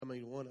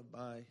of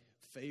my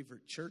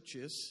favorite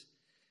churches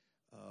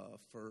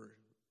for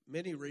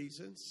many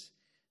reasons.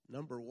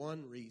 Number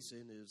one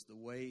reason is the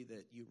way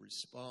that you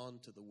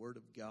respond to the Word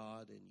of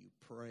God and you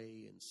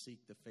pray and seek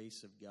the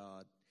face of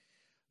God.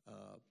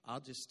 I'll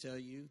just tell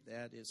you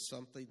that is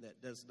something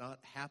that does not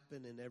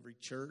happen in every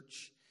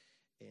church,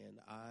 and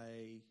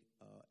I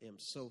am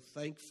so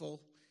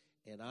thankful,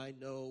 and I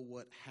know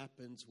what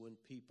happens when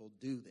people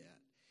do that.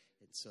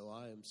 And so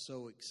I am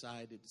so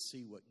excited to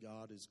see what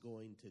God is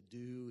going to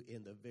do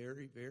in the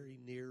very, very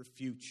near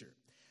future.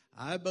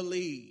 I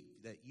believe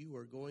that you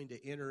are going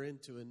to enter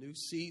into a new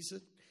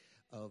season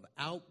of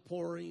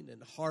outpouring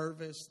and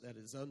harvest that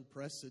is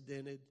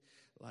unprecedented,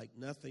 like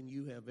nothing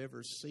you have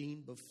ever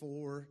seen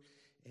before.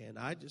 And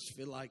I just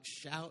feel like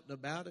shouting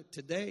about it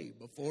today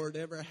before it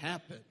ever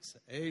happens.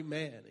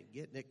 Amen. And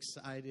getting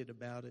excited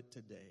about it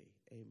today.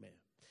 Amen.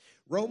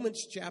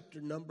 Romans chapter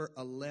number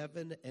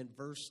 11 and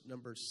verse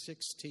number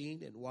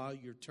 16. And while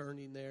you're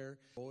turning there,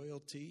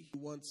 royalty.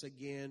 Once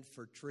again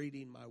for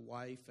treating my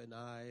wife and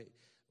I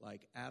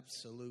like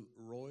absolute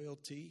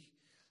royalty.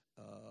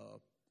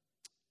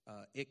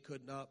 It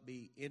could not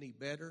be any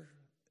better.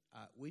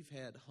 We've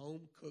had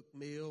home-cooked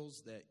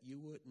meals that you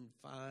wouldn't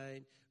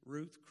find.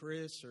 Ruth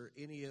Chris or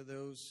any of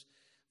those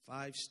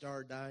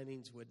five-star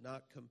dinings would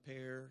not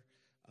compare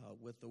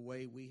with the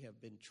way we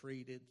have been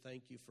treated.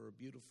 Thank you for a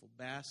beautiful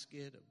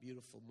basket, a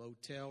beautiful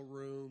motel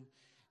room,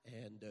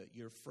 and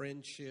your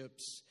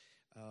friendships.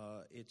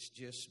 It's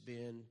just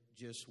been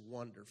just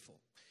wonderful.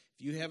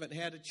 If you haven't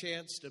had a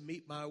chance to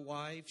meet my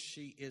wife,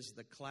 she is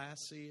the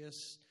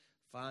classiest,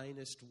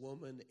 finest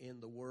woman in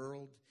the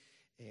world.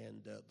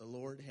 And the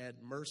Lord had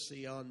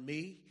mercy on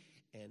me,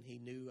 and He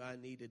knew I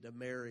needed to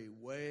marry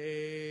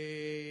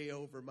way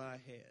over my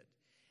head.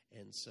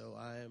 And so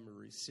I am a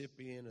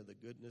recipient of the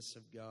goodness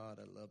of God.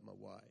 I love my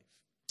wife.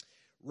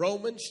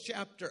 Romans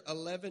chapter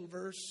 11,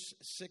 verse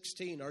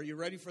 16. Are you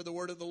ready for the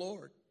word of the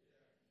Lord?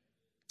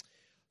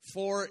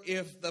 For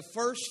if the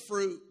first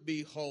fruit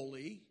be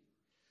holy,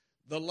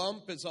 the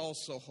lump is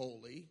also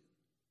holy.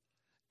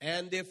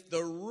 And if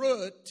the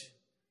root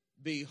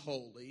be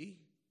holy,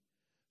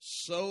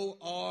 so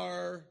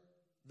are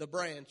the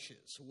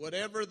branches.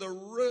 Whatever the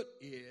root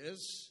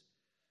is,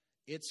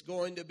 it's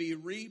going to be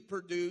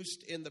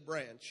reproduced in the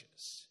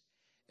branches.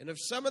 And if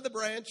some of the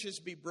branches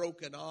be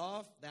broken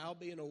off, thou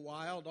being a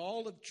wild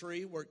olive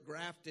tree wert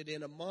grafted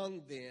in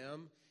among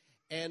them,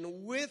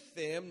 and with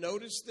them,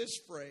 notice this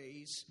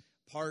phrase,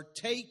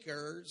 partakest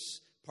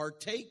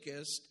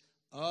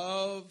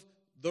of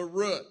the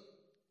root,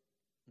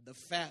 the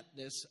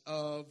fatness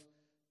of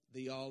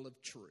the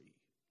olive tree.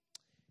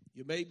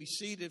 You may be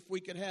seated. If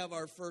we could have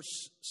our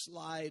first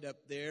slide up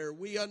there.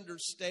 We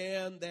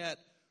understand that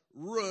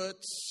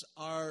roots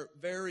are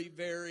very,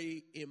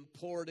 very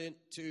important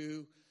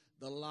to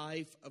the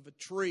life of a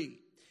tree.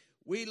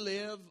 We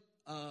live,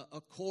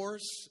 of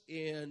course,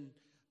 in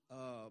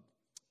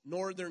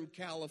Northern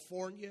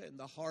California in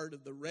the heart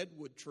of the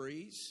redwood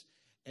trees.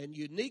 And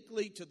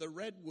uniquely to the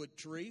redwood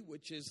tree,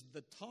 which is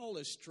the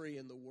tallest tree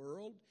in the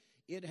world,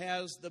 it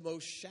has the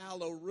most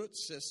shallow root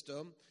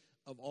system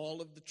of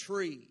all of the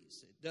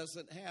trees. It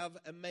doesn't have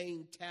a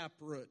main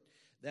taproot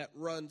that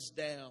runs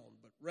down,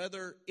 but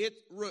rather its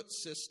root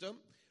system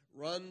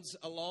runs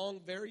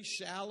along very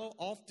shallow,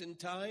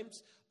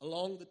 oftentimes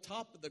along the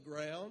top of the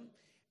ground.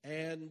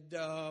 And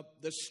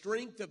the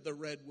strength of the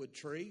redwood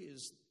tree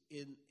is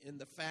in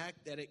the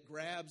fact that it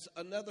grabs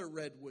another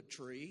redwood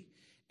tree,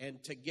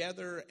 and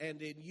together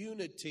and in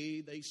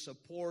unity they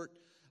support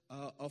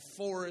a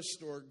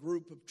forest or a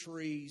group of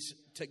trees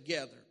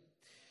together.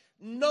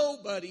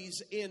 Nobody's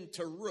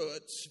into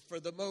roots for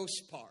the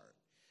most part.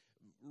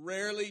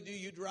 Rarely do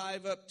you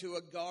drive up to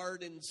a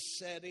garden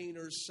setting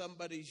or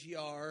somebody's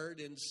yard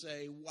and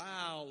say,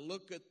 wow,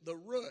 look at the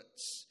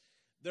roots.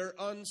 They're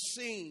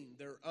unseen,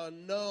 they're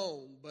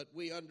unknown, but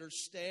we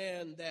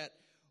understand that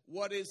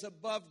what is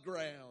above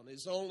ground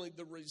is only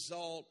the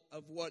result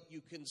of what you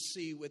can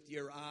see with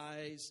your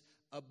eyes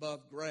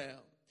above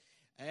ground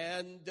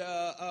and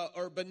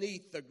or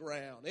beneath the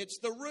ground. It's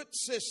the root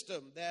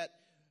system that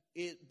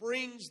it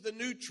brings the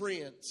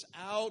nutrients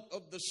out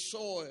of the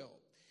soil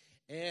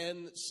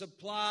and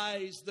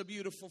supplies the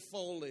beautiful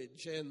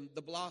foliage and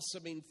the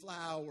blossoming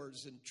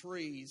flowers and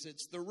trees.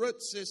 It's the root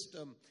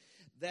system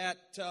that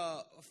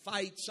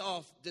fights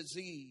off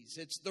disease.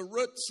 It's the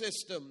root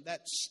system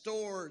that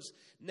stores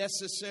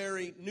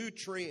necessary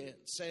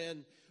nutrients.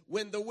 And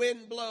when the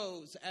wind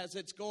blows, as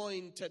it's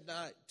going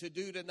to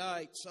do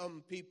tonight,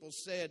 some people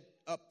said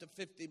up to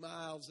 50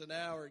 miles an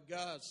hour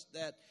gusts,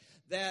 that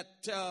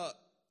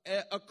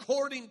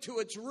according to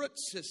its root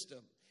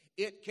system,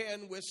 it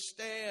can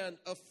withstand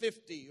a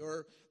 50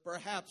 or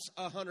perhaps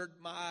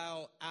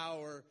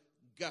 100-mile-hour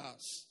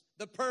gust.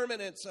 The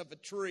permanence of a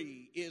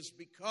tree is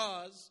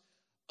because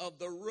of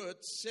the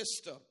root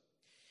system.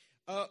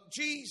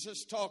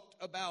 Jesus talked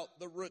about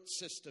the root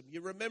system.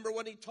 You remember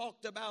when he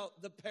talked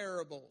about the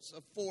parables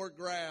of 4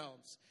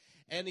 grounds,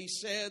 and he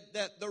said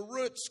that the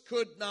roots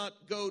could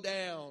not go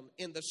down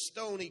in the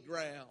stony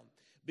ground,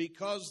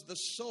 because the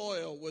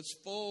soil was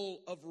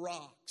full of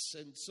rocks.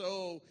 And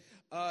so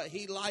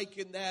he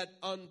likened that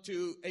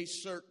unto a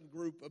certain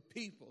group of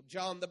people.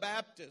 John the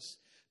Baptist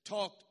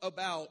talked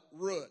about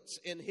roots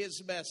in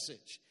his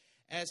message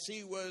as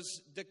he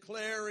was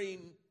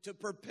declaring to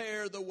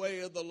prepare the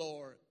way of the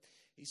Lord.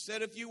 He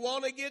said, if you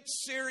want to get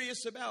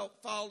serious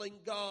about following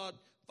God,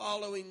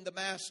 following the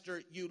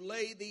Master, you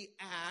lay the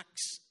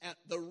axe at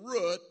the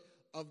root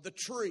of the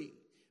tree.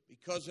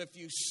 Because if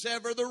you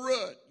sever the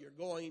root, you're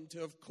going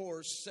to, of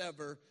course,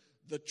 sever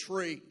the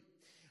tree.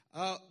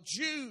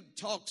 Jude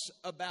talks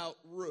about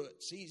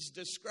roots. He's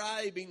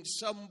describing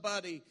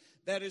somebody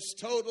that is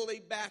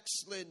totally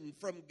backslidden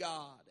from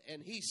God.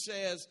 And he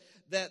says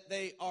that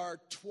they are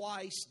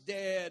twice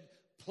dead,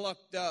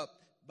 plucked up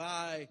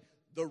by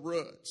the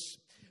roots.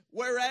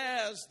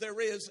 Whereas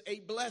there is a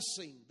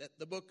blessing that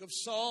the book of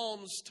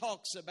Psalms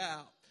talks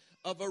about,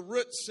 of a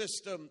root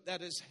system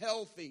that is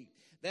healthy,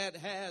 that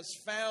has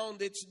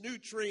found its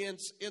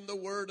nutrients in the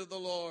word of the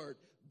Lord.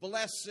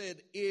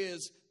 Blessed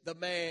is the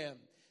man.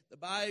 The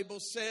Bible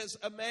says,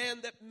 a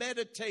man that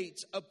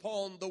meditates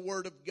upon the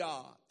word of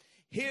God,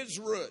 his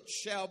roots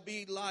shall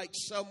be like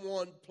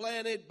someone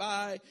planted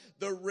by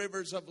the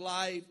rivers of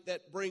life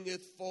that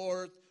bringeth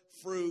forth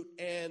fruit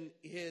in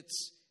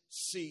its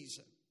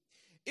season.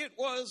 It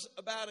was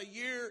about a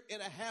year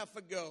and a half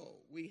ago,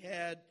 we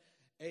had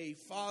a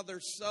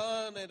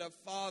father-son and a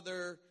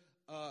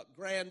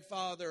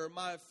grandfather, or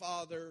my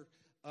father,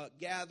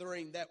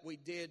 gathering that we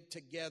did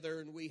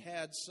together, and we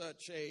had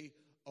such a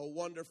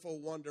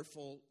wonderful,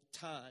 wonderful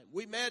time.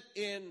 We met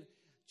in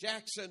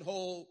Jackson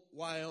Hole,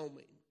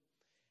 Wyoming.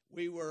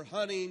 We were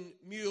hunting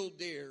mule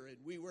deer, and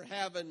we were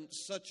having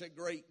such a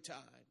great time.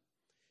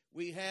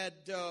 We had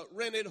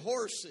rented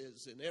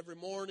horses, and every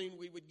morning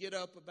we would get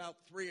up about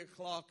 3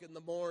 o'clock in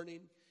the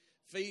morning,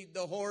 feed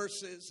the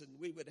horses, and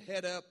we would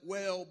head up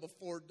well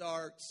before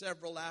dark,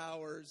 several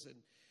hours, and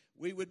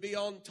we would be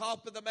on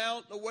top of the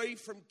mountain away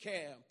from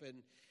camp,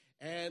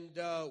 and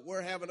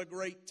we're having a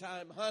great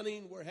time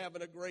hunting. We're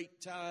having a great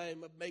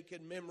time of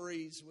making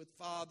memories with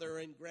father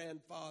and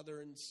grandfather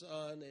and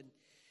son. And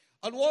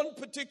on one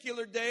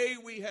particular day,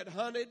 we had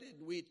hunted,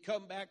 and we'd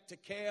come back to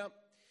camp.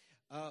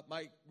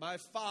 My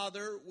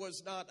father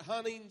was not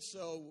hunting,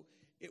 so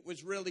it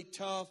was really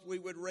tough. We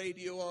would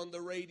radio on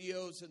the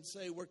radios and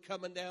say, we're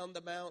coming down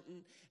the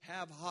mountain,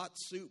 have hot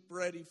soup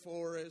ready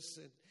for us.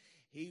 And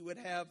he would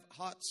have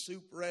hot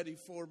soup ready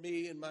for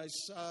me and my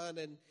son.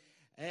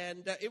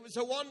 And it was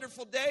a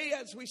wonderful day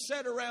as we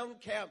sat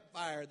around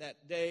campfire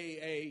that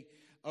day.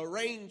 A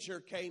ranger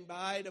came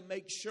by to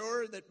make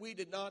sure that we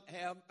did not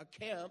have a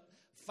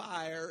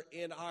campfire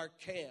in our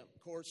camp.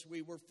 Of course,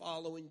 we were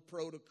following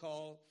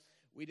protocol.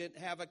 We didn't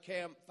have a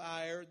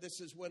campfire.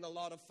 This is when a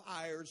lot of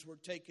fires were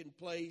taking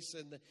place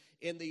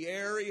in the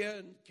area,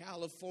 in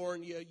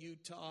California,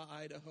 Utah,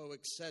 Idaho,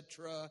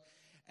 etc.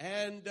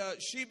 And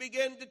she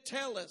began to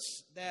tell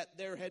us that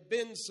there had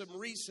been some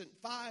recent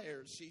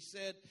fires. She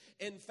said,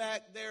 in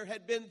fact, there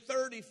had been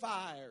 30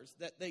 fires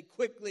that they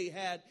quickly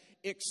had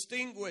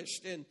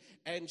extinguished.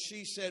 And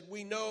she said,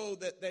 we know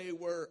that they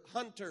were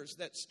hunters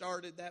that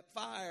started that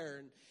fire.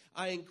 And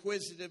I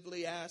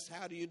inquisitively asked,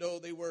 how do you know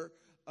they were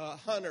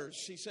hunters?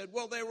 She said,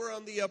 well, they were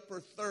on the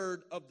upper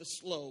third of the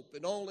slope,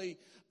 and only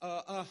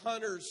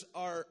hunters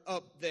are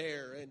up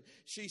there. And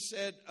she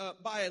said,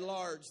 by and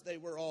large, they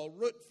were all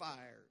root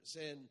fires.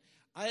 And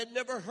I had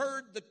never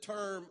heard the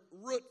term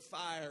root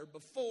fire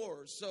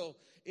before, so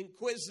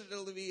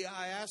inquisitively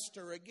I asked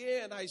her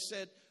again. I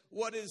said,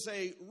 what is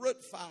a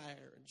root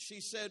fire? And she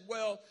said,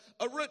 well,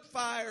 a root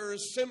fire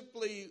is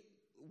simply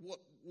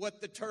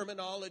what the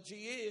terminology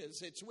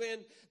is. It's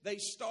when they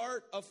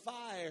start a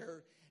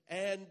fire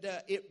and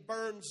it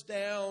burns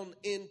down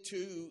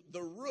into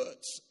the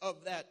roots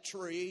of that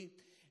tree,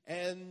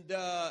 and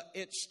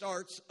it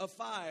starts a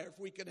fire. If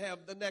we could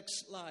have the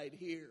next slide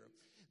here.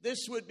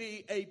 This would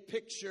be a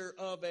picture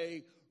of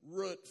a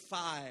root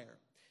fire.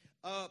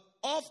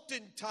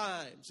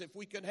 Oftentimes, if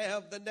we could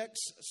have the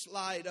next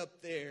slide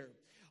up there,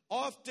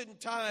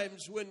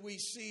 oftentimes when we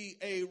see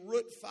a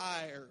root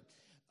fire,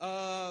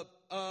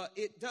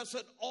 it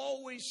doesn't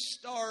always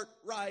start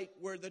right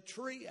where the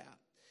tree at.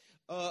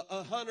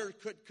 A hunter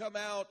could come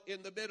out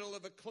in the middle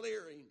of a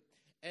clearing,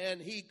 and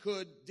he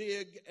could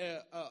dig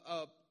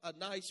a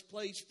nice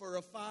place for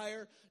a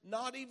fire,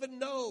 not even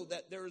know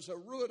that there's a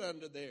root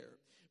under there,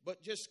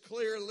 but just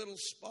clear a little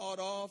spot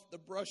off, the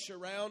brush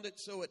around it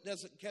so it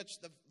doesn't catch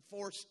the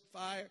forest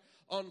fire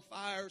on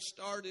fire,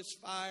 start his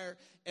fire.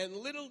 And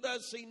little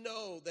does he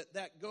know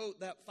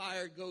that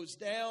fire goes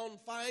down,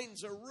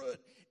 finds a root,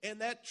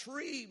 and that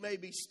tree may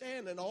be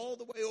standing all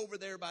the way over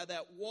there by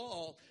that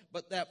wall,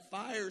 but that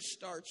fire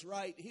starts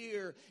right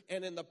here,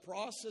 and in the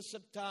process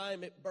of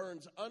time, it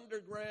burns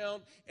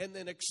underground and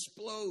then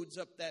explodes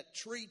up that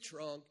tree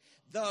trunk.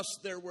 Thus,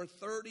 there were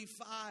 30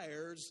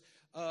 fires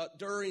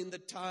during the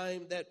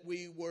time that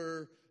we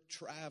were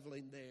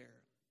traveling there.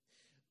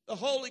 The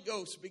Holy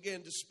Ghost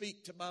began to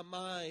speak to my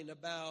mind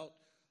about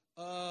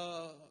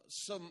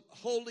some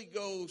Holy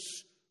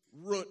Ghost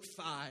root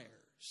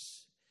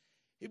fires.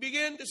 he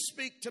began to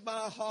speak to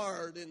my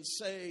heart and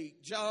say,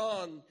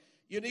 John,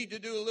 you need to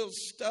do a little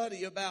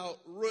study about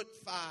root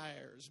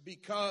fires,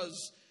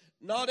 because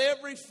not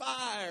every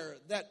fire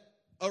that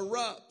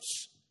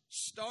erupts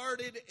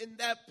started in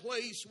that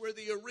place where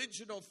the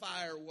original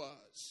fire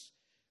was.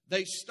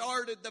 They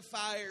started the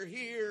fire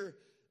here,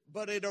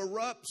 but it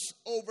erupts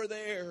over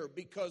there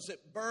because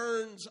it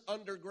burns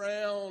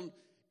underground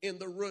in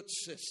the root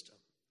system.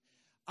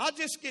 I'll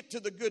just get to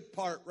the good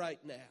part right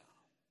now.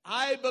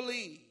 I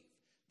believe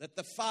that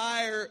the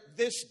fire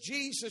this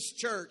Jesus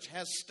church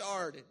has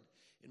started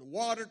in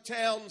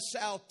Watertown,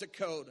 South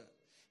Dakota,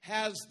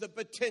 has the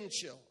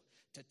potential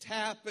to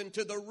tap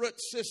into the root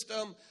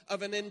system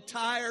of an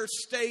entire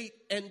state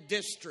and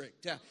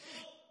district.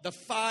 The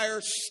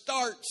fire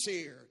starts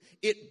here.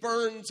 It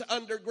burns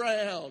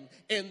underground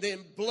and then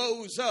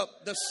blows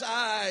up the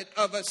side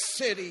of a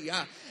city.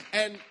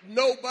 And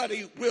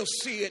nobody will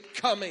see it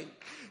coming.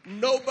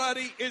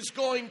 Nobody is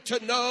going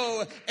to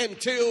know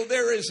until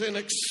there is an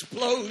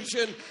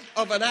explosion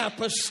of an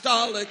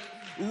apostolic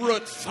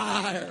root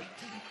fire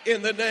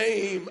in the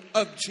name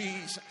of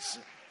Jesus.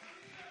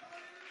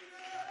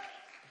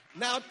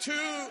 Now,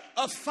 to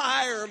a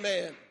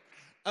fireman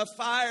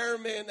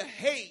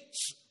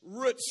hates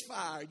roots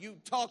fire. You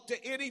talk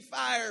to any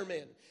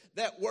fireman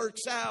that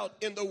works out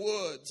in the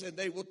woods, and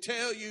they will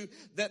tell you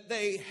that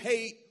they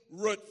hate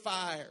root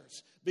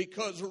fires,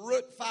 because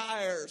root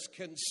fires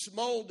can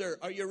smolder,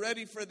 are you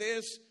ready for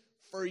this,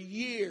 for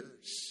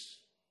years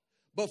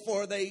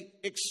before they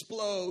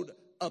explode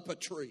up a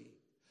tree.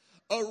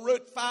 A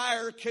root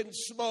fire can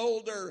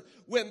smolder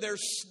when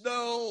there's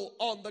snow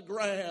on the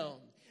ground,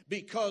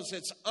 because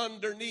it's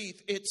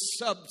underneath, it's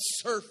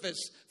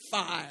subsurface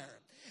fire.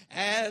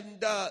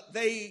 And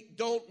they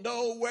don't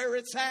know where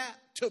it's at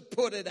to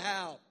put it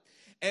out.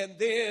 And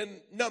then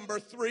number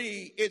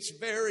 3, it's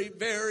very,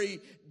 very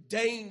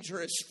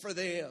dangerous for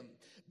them,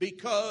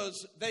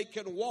 because they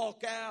can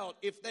walk out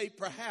if they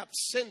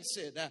perhaps sense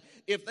it,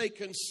 if they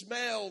can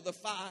smell the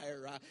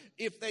fire.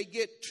 If they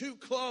get too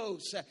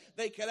close,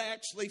 they can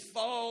actually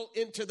fall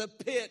into the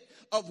pit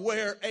of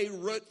where a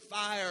root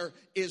fire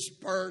is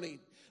burning.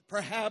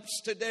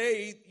 Perhaps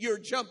today you're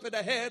jumping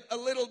ahead a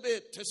little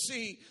bit to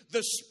see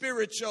the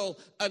spiritual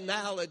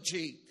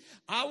analogy.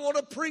 I want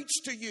to preach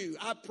to you.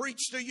 I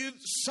preached to you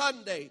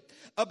Sunday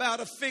about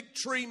a fig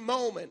tree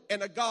moment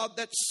and a God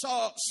that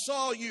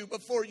saw you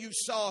before you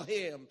saw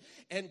him,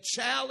 and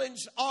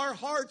challenged our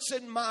hearts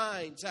and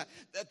minds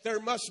that there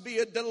must be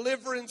a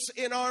deliverance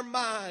in our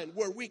mind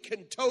where we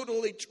can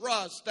totally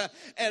trust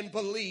and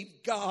believe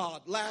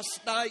God.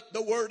 Last night,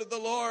 the word of the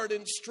Lord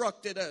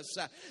instructed us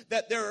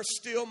that there are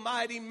still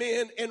mighty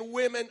men and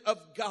women of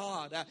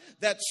God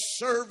that's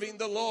serving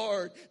the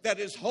Lord, that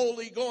is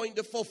wholly going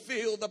to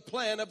fulfill the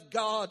plan of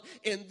God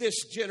in this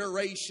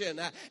generation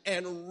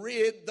and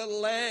rid the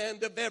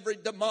land of every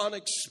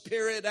demonic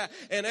spirit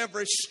and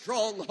every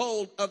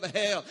stronghold of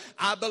hell.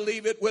 I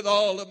believe it with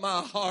all of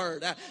my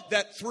heart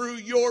that through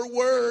your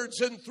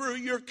words and through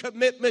your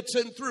commitments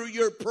and through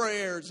your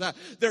prayers,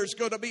 there's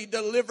going to be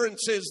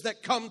deliverances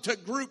that come to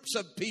groups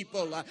of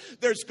people.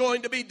 There's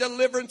going to be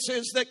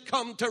deliverances that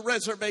come to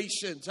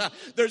reservations.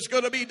 There's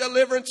going to be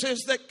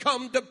deliverances that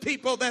come to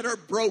people that are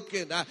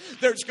broken.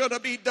 There's going to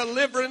be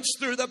deliverance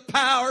through the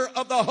power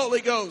of the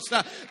Holy Ghost,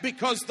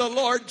 because the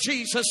Lord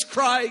Jesus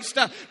Christ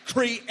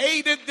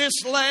created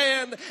this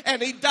land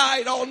and he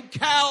died on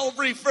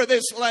Calvary for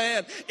this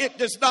land. It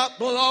does not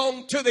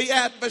belong to the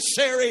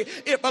adversary.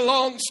 It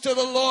belongs to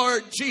the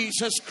Lord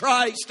Jesus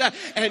Christ.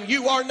 And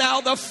you are now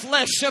the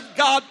flesh of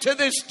God to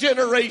this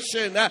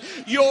generation.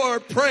 Your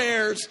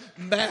prayers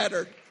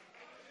matter.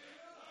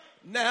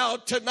 Now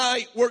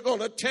tonight we're going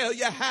to tell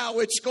you how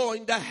it's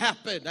going to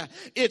happen.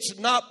 It's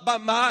not by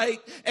might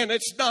and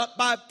it's not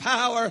by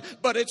power,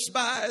 but it's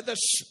by the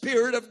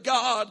Spirit of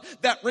God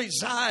that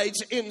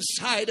resides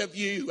inside of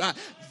you.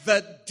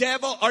 The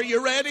devil, are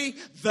you ready?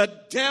 The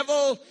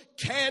devil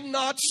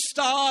cannot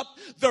stop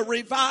the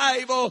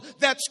revival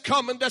that's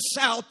coming to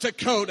South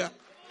Dakota.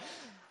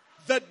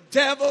 The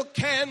devil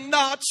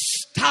cannot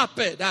stop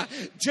it.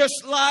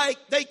 Just like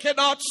they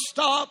cannot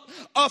stop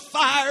a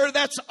fire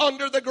that's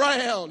under the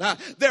ground.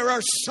 There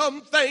are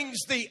some things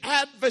the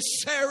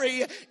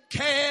adversary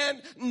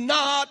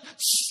cannot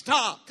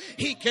stop.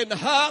 He can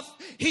huff,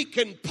 he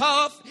can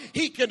puff,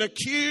 he can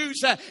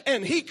accuse,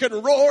 and he can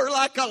roar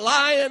like a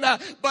lion,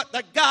 but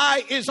the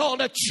guy is on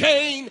a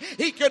chain.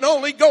 He can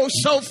only go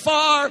so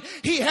far.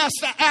 He has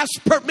to ask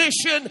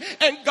permission,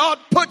 and God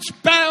puts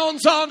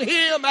bounds on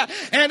him.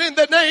 And in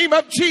the name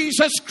of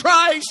Jesus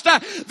Christ,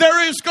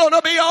 there is going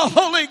to be a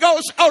Holy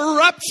Ghost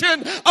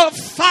eruption of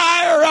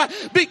fire,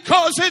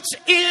 because it's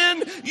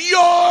in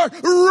your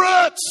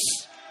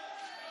roots.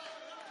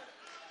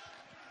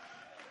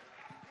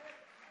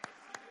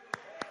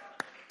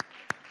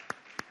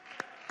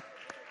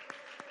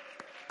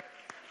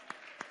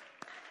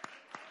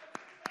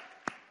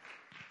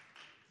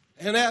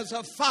 And as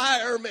a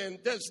fireman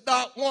does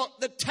not want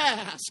the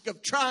task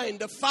of trying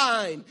to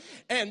find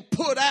and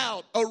put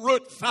out a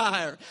root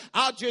fire,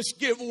 I'll just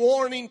give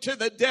warning to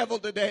the devil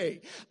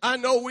today. I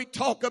know we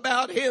talk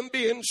about him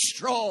being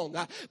strong,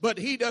 but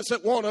he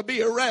doesn't want to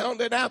be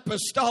around an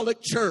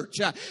apostolic church.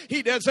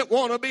 He doesn't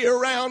want to be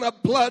around a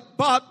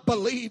blood-bought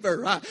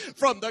believer,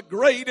 from the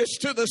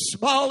greatest to the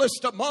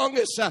smallest among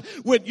us.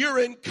 When you're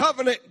in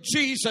covenant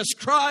Jesus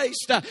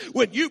Christ,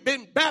 when you've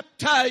been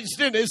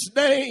baptized in his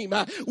name,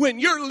 when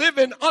you're living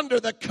under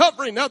the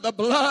covering of the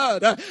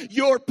blood,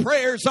 your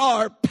prayers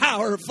are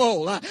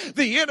powerful.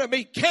 The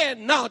enemy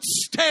cannot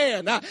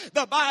stand.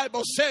 The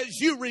Bible says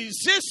you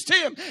resist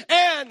him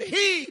and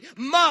he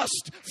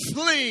must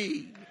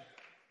flee.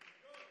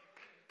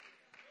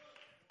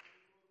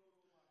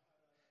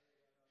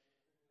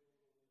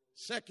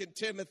 Second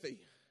Timothy.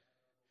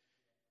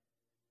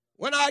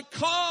 When I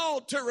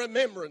call to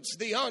remembrance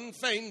the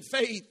unfeigned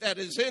faith that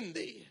is in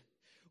thee.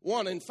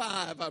 1 and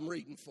 5 I'm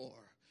reading for.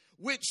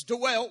 Which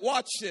dwelt,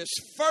 watch this,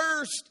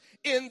 first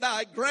in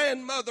thy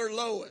grandmother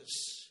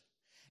Lois,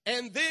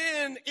 and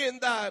then in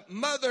thy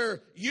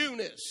mother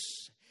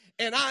Eunice.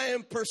 And I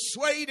am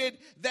persuaded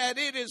that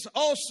it is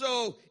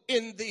also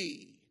in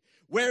thee.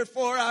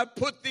 Wherefore I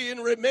put thee in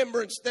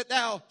remembrance that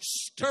thou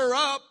stir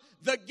up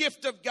the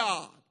gift of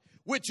God,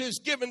 which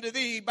is given to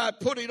thee by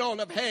putting on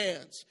of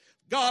hands.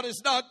 God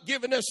has not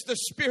given us the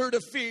spirit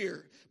of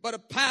fear, but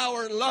of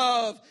power and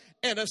love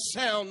and a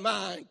sound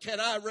mind.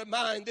 Can I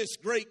remind this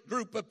great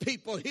group of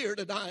people here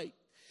tonight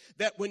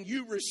that when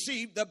you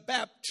received the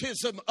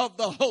baptism of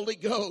the Holy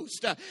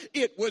Ghost,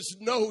 it was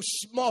no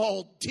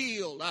small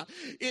deal.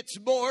 It's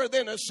more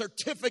than a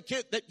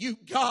certificate that you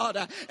got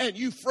and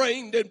you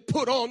framed and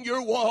put on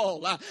your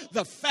wall.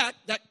 The fact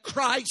that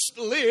Christ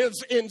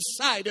lives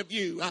inside of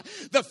you,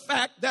 the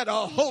fact that a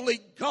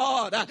holy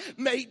God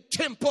made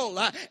temple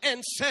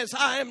and says,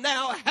 I am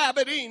now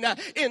habiting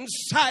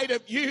inside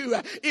of you,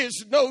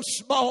 is no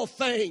small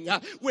thing.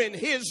 When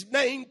his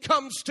name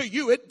comes to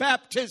you at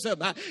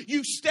baptism,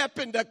 you step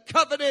into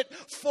covenant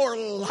for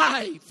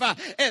life,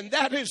 and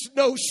that is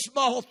no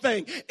small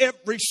thing.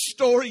 Every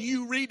story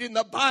you read in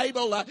the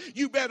Bible,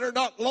 you better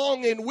not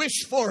long and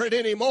wish for it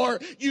anymore.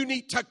 You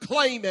need to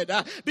claim it,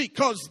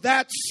 because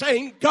that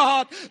same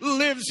God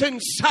lives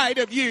inside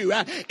of you.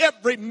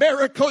 Every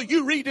miracle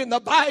you read in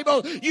the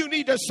Bible, you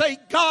need to say,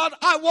 God,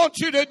 I want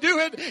you to do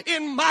it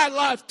in my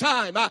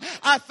lifetime.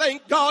 I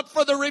thank God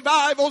for the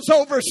revivals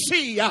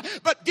overseas,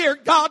 but dear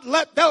God,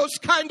 let those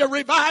kind of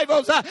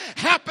revivals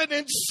happen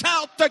in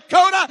South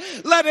Dakota.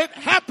 Let it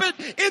happen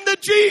in the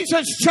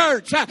Jesus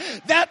church.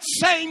 That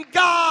same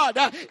God,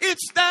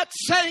 it's that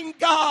same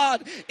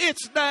God.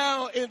 It's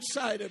now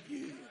inside of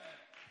you.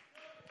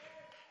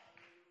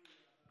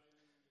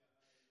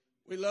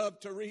 We love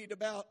to read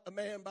about a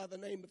man by the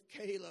name of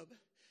Caleb.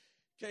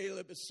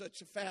 Caleb is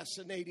such a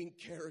fascinating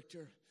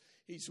character.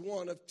 He's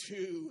one of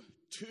two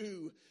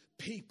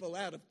people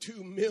out of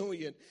 2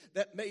 million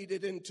that made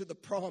it into the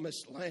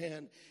promised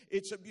land.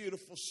 It's a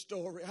beautiful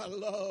story. I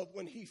love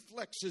when he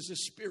flexes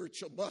his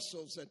spiritual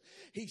muscles and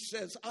he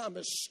says, I'm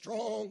as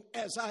strong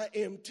as I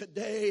am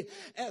today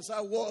as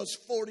I was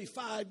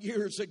 45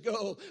 years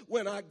ago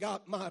when I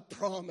got my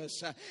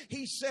promise.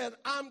 He said,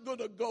 I'm going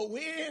to go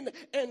in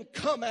and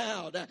come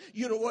out.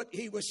 You know what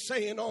he was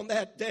saying on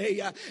that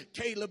day?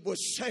 Caleb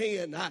was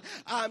saying,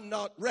 I'm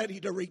not ready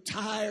to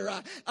retire.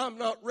 I'm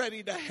not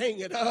ready to hang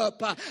it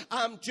up.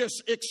 I'm just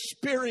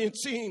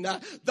experiencing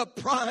the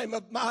prime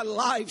of my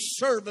life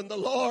serving the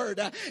Lord.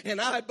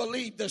 And I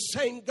believe the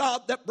same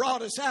God that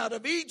brought us out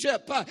of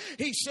Egypt,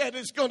 he said,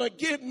 is going to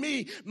give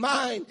me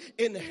mine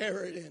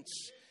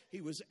inheritance.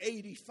 He was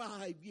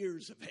 85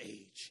 years of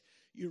age.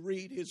 You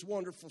read his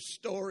wonderful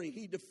story.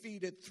 He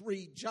defeated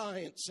 3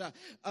 giants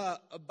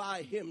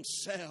by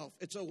himself.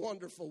 It's a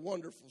wonderful,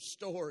 wonderful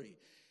story.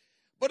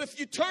 But if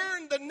you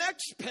turn the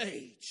next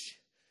page,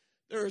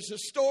 there's a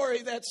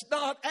story that's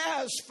not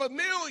as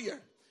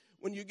familiar.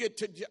 When you get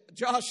to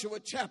Joshua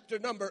chapter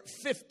number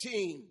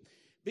 15,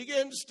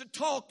 begins to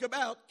talk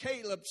about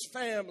Caleb's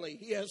family.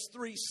 He has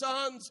 3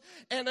 sons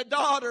and a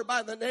daughter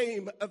by the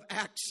name of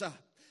Achsah.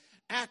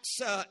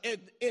 Achsah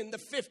in the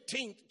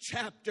 15th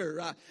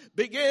chapter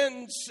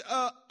begins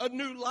a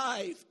new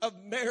life of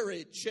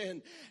marriage,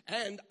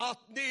 and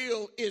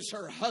Othniel is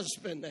her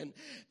husband,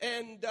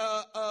 and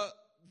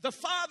the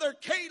father,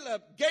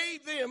 Caleb,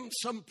 gave them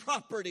some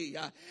property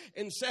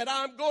and said,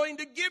 I'm going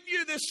to give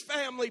you this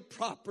family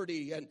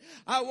property, and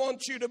I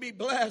want you to be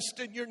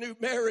blessed in your new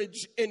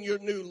marriage, in your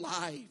new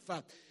life.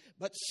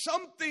 But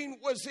something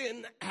was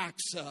in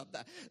Achsah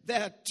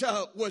that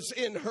was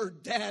in her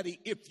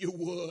daddy, if you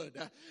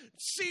would.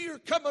 See her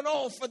coming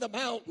off of the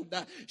mountain.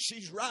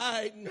 She's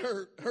riding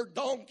her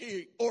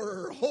donkey or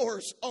her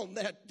horse on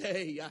that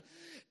day.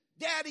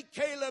 Daddy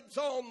Caleb's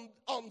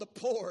on the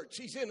porch.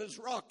 He's in his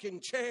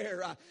rocking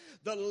chair.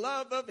 The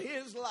love of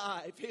his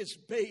life, his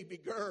baby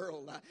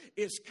girl,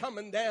 is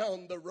coming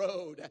down the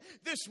road.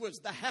 This was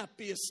the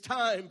happiest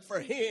time for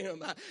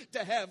him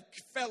to have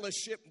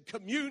fellowship and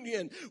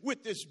communion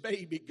with this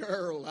baby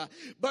girl.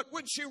 But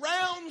when she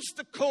rounds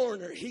the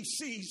corner, he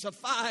sees a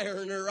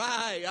fire in her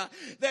eye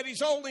that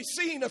he's only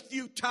seen a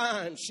few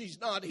times. She's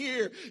not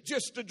here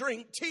just to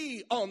drink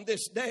tea on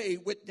this day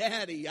with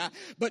Daddy,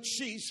 but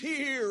she's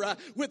here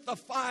with a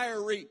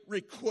fiery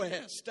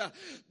request.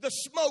 The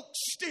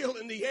smoke's still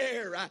in the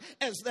air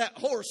as that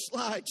horse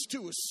slides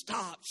to a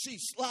stop. She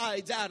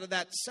slides out of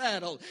that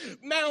saddle,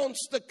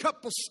 mounts the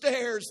couple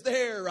stairs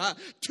there,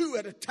 2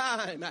 at a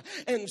time,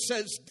 and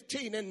says,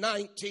 18 and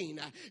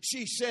 19,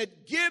 she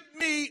said, "Give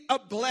me a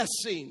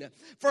blessing,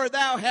 for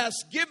thou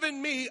hast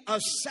given me a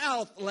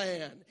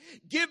southland.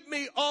 Give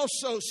me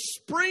also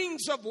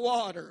springs of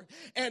water."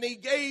 And he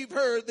gave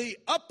her the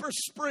upper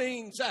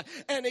springs,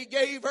 and he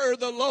gave her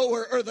the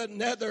lower or the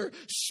nether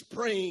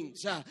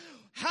springs.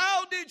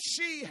 How did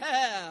she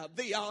have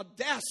the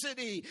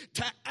audacity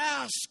to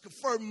ask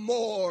for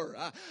more?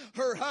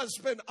 Her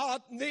husband,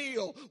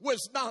 Othniel,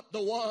 was not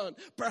the one.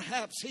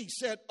 Perhaps he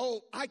said,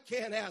 "Oh, I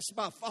can't ask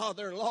my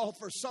father-in-law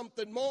for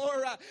something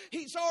more.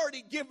 He's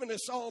already given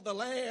us all the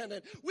land,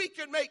 and we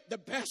can make the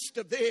best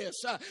of this."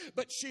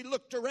 But she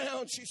looked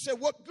around. She said,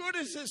 "What good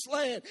is this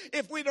land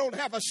if we don't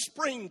have a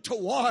spring to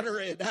water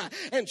it?"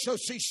 And so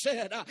she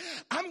said,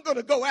 "I'm going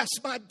to go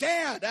ask my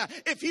dad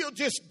if he'll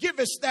just give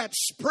us that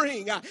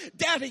spring.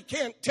 Daddy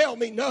can't tell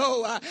me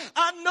no.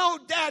 I know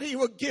Daddy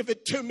will give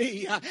it to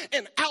me."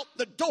 And out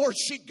the door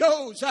she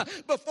goes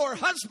before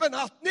husband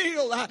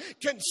Othniel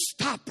can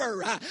stop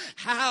her.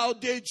 How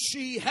did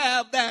she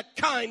have that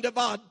kind of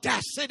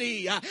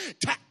audacity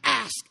to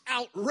ask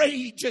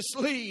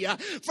outrageously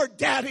for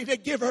Daddy to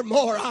give her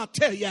more? I'll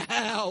tell you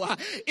how.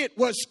 It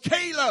was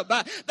Caleb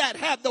that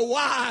had the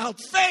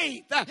wild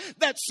faith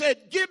that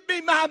said, "Give me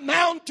my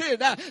mountain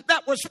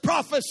that was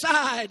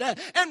prophesied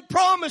and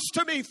promised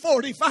to me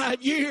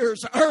 45 years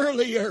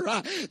earlier."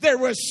 There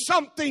was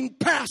something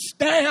passed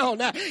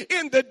down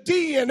in the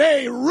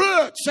DNA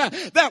roots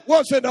that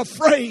wasn't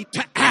afraid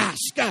to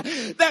ask.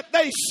 That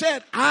they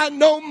said, "I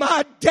know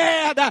my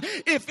dad.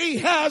 If he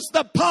has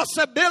the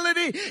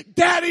possibility,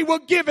 Daddy will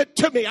give it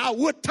to me." I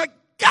would to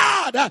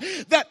God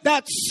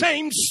that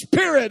same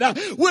spirit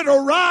would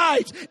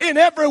arise in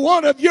every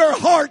one of your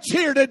hearts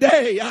here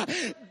today.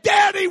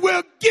 Daddy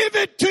will give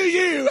it to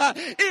you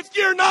if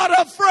you're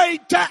not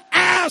afraid to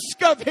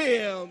ask of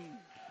him.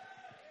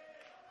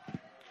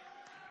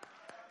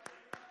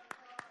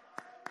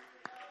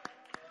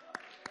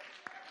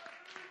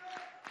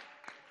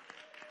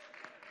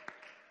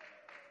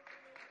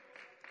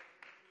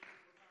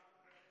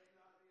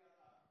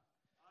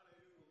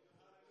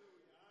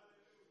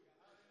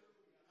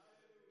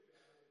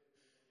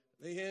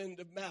 The end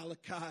of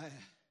Malachi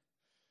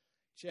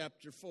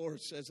chapter 4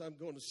 says, "I'm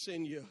going to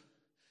send you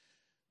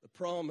the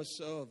promise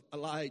of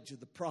Elijah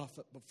the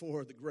prophet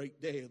before the great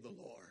day of the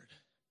Lord."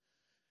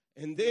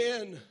 And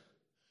then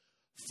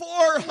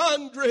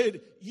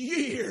 400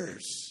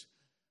 years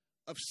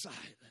of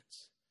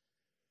silence.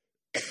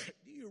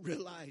 Do you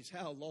realize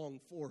how long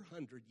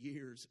 400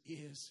 years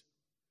is?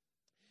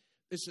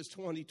 This is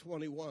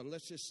 2021.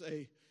 Let's just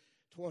say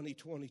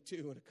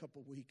 2022 in a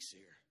couple weeks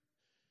here.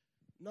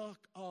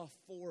 Knock off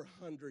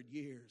 400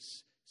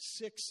 years,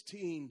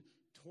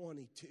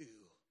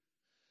 1622.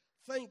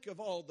 Think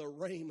of all the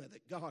rhema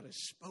that God has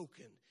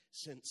spoken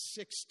since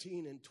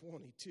 16 and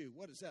 22.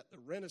 What is that, the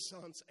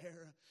Renaissance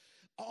era?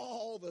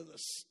 All the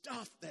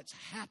stuff that's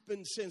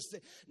happened since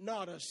then.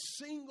 Not a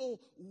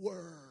single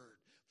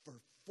word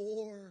for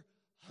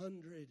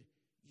 400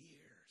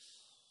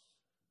 years.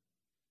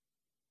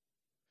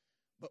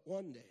 But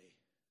one day,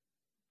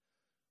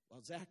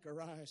 while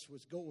Zacharias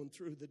was going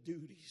through the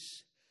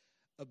duties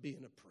of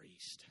being a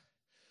priest,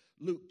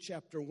 Luke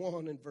chapter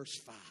 1 and verse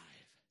 5.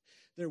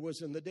 There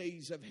was in the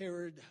days of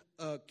Herod,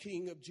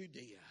 king of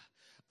Judea,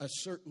 a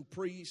certain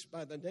priest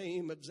by the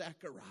name of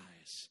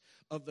Zacharias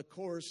of the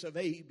course of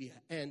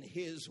Abia, and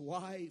his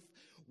wife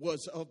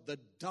was of the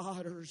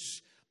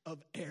daughters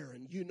of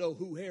Aaron. You know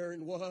who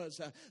Aaron was?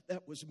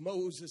 That was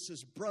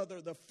Moses' brother,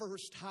 the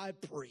first high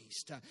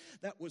priest.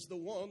 That was the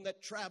one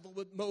that traveled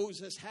with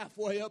Moses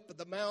halfway up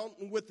the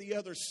mountain with the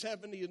other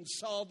 70 and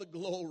saw the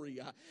glory.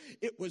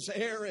 It was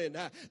Aaron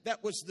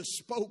that was the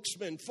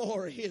spokesman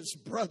for his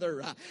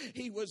brother.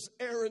 He was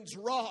Aaron's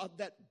rod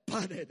that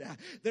budded.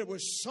 There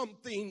was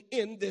something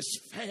in this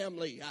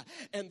family.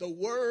 And the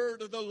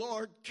word of the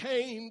Lord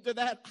came to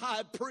that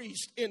high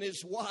priest and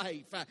his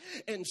wife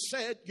and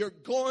said, "You're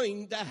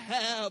going to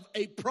have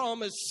a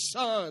promised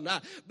son."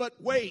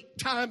 But wait,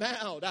 time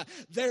out.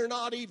 They're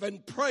not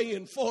even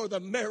praying for the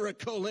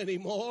miracle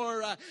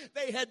anymore.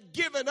 They had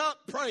given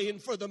up praying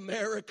for the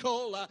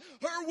miracle.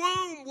 Her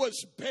womb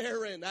was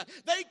barren.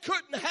 They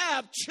couldn't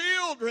have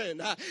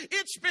children.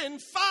 It's been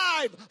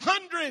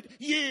 500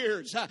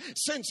 years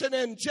since an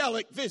angelic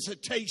angelic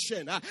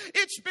visitation.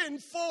 It's been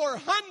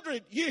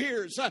 400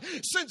 years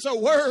since a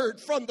word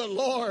from the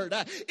Lord.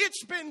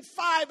 It's been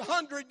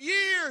 500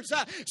 years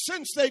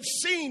since they've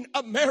seen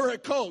a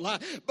miracle.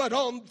 But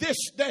on this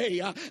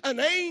day, an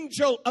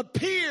angel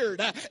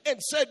appeared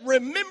and said,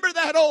 remember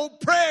that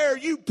old prayer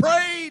you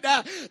prayed?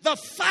 The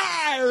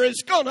fire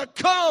is going to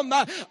come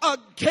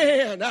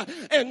again.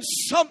 And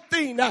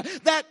something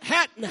that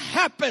hadn't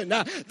happened.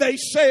 They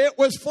say it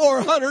was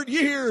 400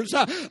 years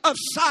of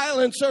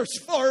silence, or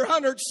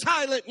 400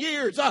 silent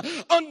years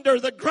under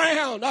the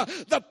ground.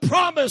 The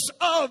promise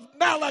of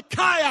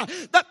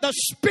Malachi that the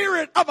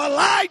spirit of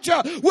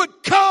Elijah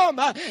would come,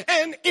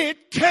 and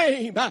it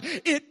came.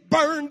 It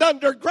burned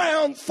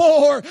underground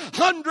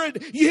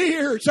 400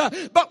 years.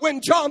 But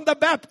when John the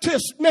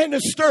Baptist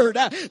ministered,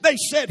 they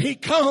said he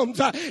comes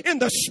in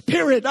the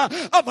spirit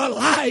of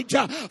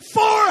Elijah.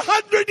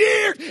 400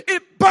 years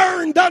it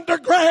burned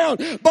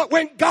underground. But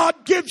when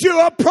God gives you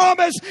a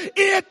promise,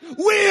 it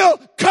will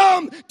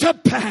come to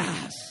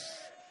pass.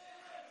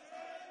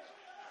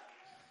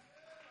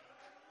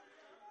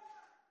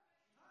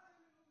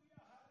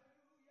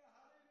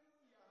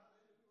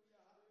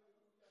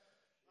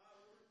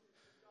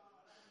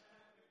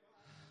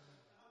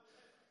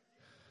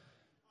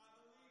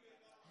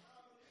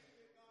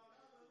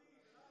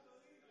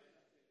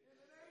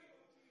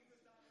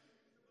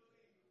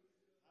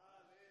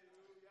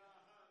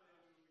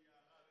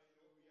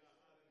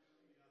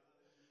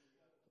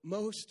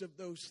 Most of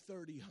those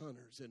 30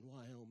 hunters in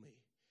Wyoming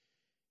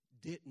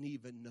didn't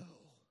even know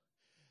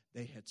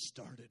they had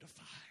started a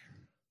fire.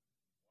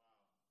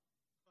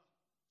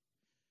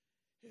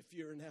 If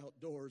you're an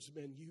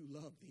outdoorsman, you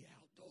love the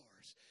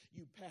outdoors.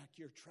 You pack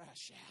your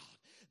trash out.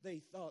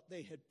 They thought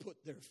they had put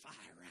their fire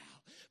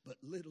out, but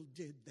little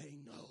did they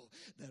know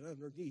that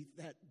underneath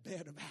that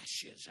bed of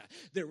ashes,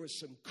 there was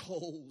some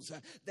coals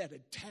that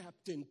had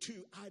tapped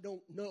into, I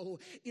don't know,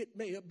 it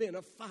may have been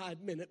a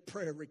 5-minute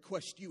prayer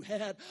request you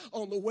had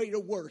on the way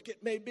to work.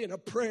 It may have been a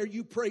prayer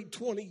you prayed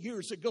 20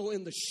 years ago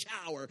in the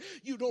shower.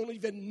 You don't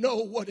even know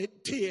what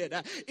it did.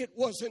 It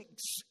wasn't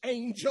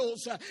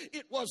angels.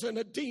 It wasn't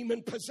a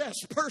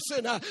demon-possessed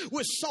person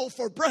with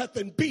sulfur breath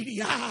and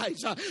beady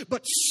eyes,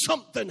 but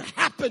something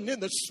happened in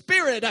the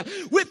Spirit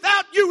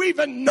without you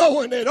even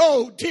knowing it.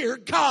 Oh, dear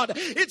God,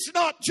 it's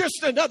not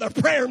just another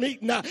prayer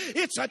meeting.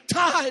 It's a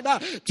time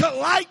to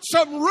light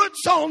some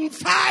roots on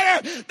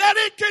fire that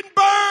it can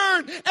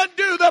burn and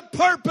do the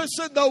purpose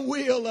and the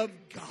will of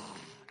God.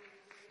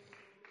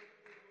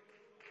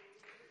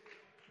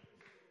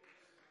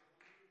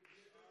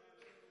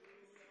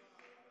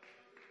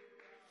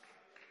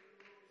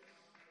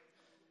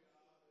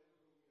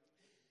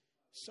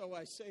 So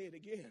I say it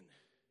again.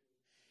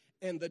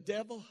 And the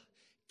devil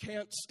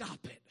can't stop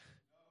it.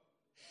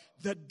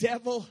 The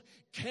devil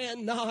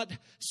cannot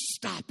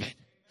stop it.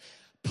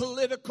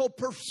 Political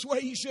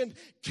persuasion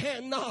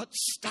cannot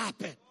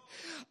stop it.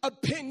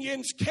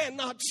 Opinions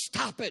cannot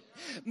stop it.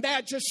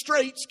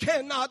 Magistrates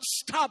cannot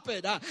stop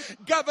it.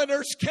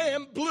 Governors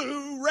can,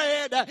 blue,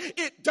 red.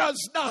 It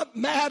does not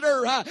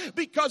matter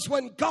because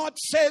when God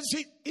says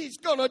he's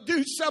going to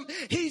do something,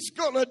 he's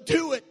going to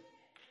do it.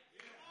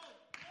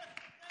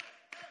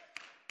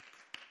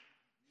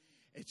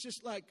 It's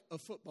just like a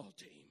football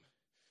team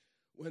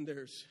when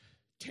there's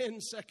 10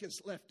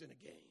 seconds left in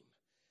a game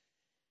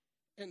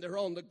and they're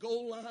on the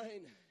goal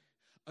line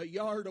a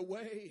yard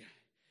away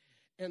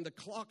and the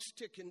clock's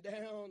ticking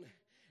down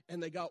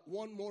and they got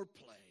one more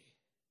play.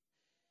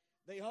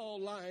 They all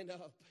line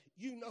up.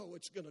 You know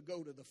it's going to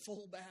go to the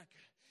fullback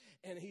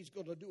and he's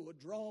going to do a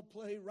draw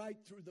play right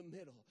through the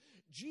middle.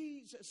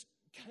 Jesus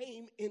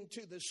came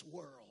into this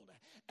world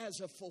as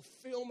a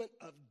fulfillment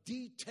of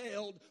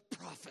detailed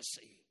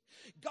prophecy.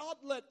 God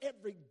let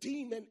every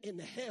demon in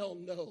hell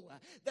know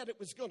that it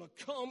was going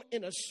to come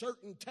in a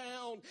certain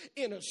town,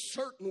 in a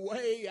certain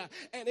way,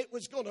 and it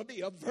was going to be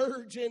a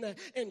virgin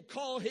and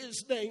call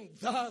his name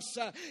thus.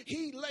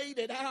 He laid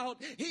it out.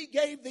 He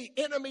gave the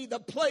enemy the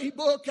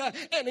playbook,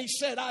 and he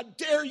said, I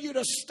dare you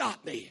to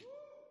stop me.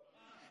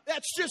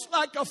 That's just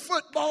like a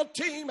football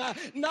team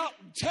not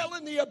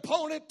telling the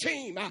opponent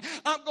team,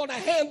 I'm going to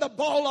hand the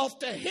ball off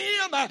to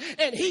him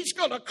and he's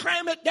going to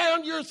cram it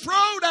down your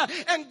throat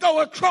and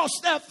go across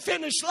that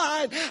finish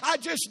line. I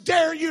just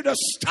dare you to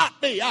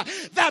stop me.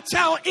 That's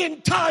how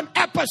end time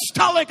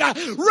apostolic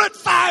root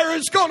fire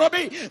is going to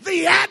be.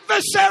 The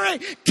adversary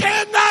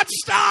cannot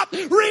stop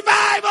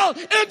revival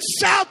in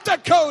South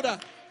Dakota.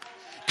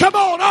 Come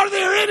on, are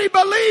there any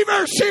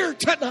believers here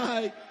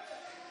tonight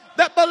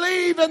that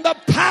believe in the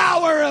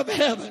power of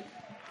heaven?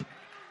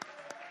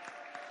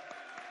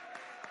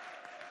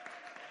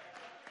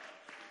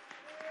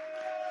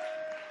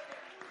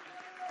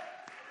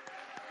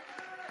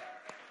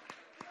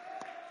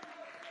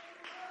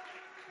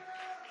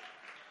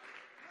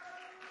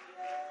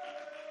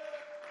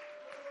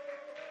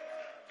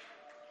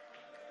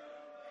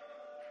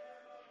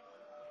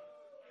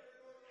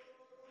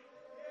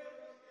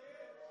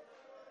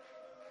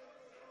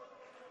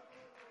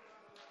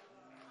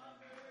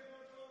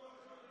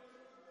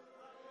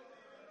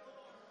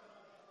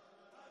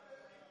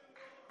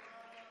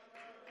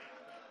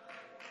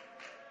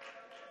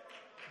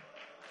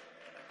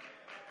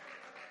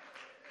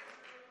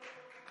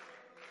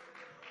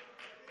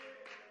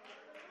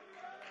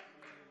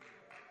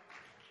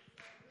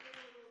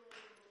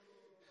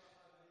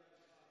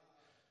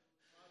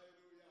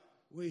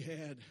 We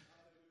had,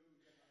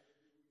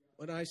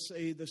 when I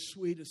say the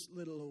sweetest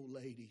little old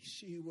lady,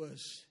 she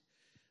was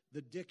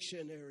the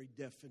dictionary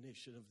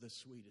definition of the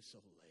sweetest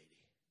old lady.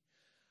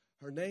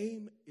 Her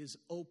name is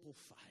Opal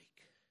Fike,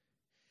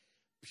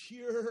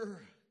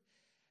 pure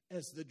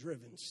as the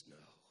driven snow,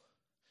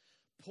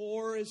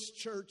 poor as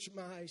church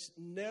mice,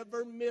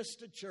 never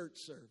missed a church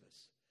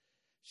service.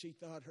 She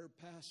thought her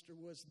pastor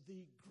was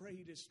the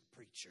greatest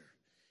preacher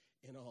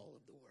in all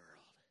of the world.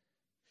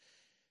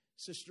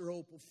 Sister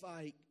Opal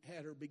Fike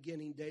had her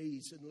beginning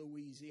days in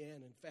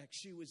Louisiana. In fact,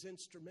 she was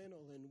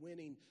instrumental in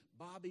winning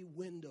Bobby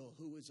Wendell,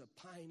 who was a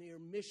pioneer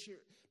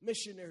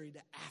missionary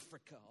to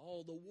Africa.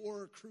 All the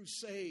war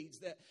crusades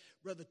that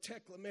Brother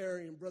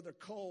Teclamary and Brother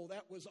Cole,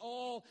 that was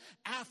all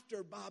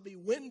after Bobby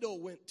Wendell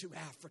went to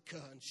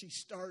Africa. And she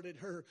started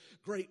her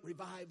great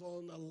revival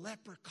in the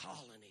leper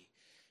colony.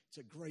 It's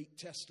a great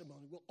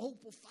testimony. Well,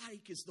 Opal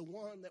Fike is the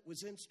one that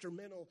was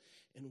instrumental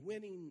in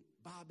winning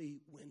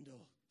Bobby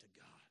Wendell to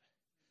God.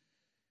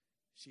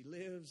 She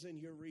lives in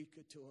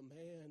Eureka to a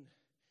man.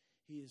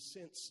 He has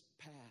since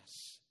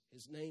passed.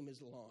 His name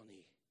is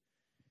Lonnie.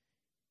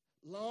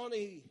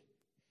 Lonnie,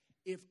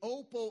 if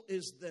Opal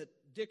is the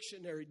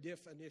dictionary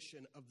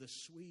definition of the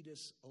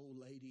sweetest old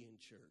lady in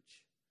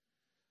church,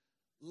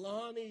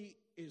 Lonnie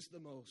is the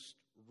most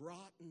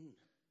rotten,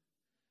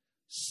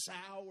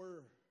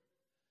 sour,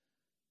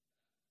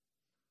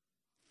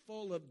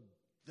 full of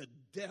the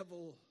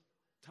devil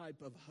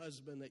type of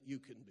husband that you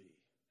can be.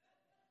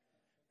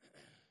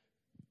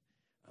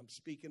 I'm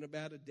speaking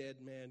about a dead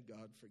man.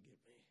 God forgive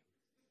me.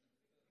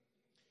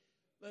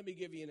 Let me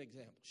give you an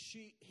example.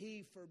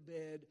 He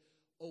forbade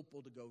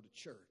Opal to go to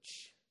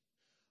church.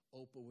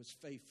 Opal was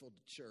faithful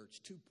to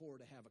church, too poor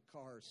to have a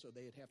car, so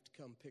they'd have to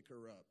come pick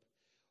her up.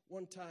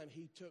 One time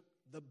he took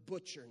the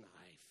butcher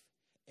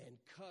knife and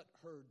cut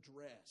her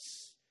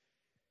dress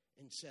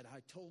and said, I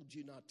told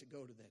you not to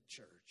go to that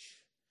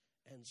church.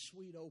 And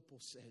sweet Opal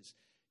says,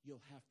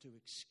 you'll have to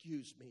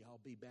excuse me.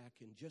 I'll be back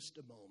in just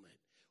a moment.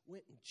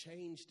 Went and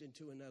changed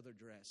into another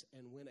dress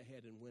and went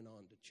ahead and went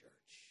on to church.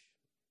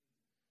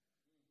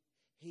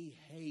 He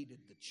hated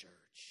the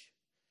church,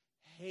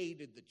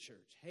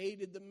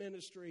 hated the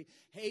ministry,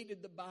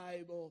 hated the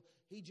Bible.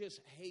 He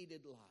just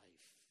hated life.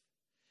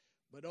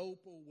 But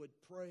Opal would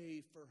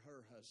pray for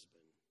her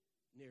husband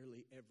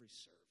nearly every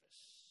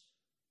service.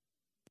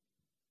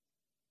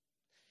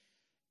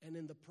 And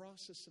in the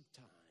process of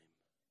time,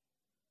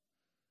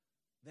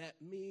 that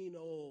mean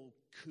old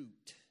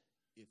coot,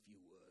 if you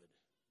would,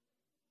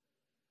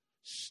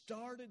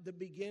 started the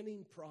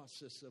beginning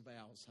process of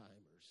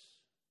Alzheimer's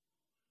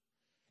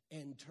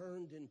and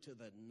turned into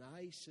the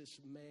nicest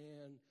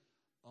man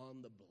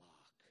on the block.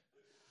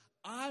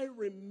 I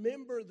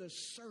remember the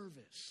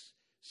service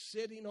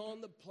sitting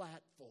on the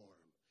platform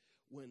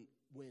when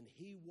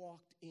he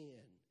walked in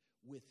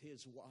with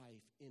his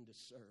wife into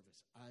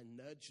service. I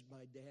nudged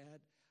my dad.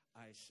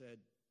 I said,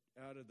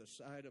 out of the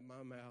side of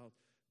my mouth,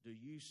 do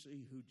you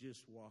see who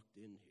just walked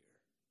in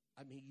here?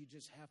 I mean, you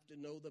just have to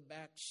know the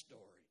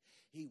backstory.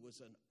 He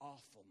was an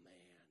awful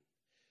man.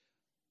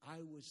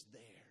 I was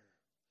there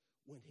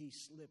when he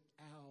slipped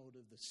out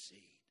of the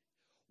seat,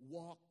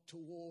 walked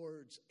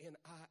towards, and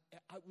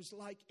I was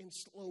like in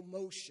slow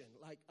motion,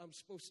 like I'm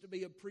supposed to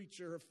be a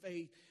preacher of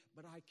faith,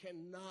 but I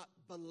cannot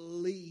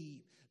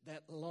believe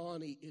that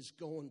Lonnie is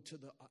going to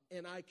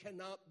and I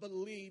cannot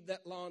believe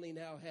that Lonnie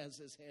now has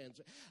his hands.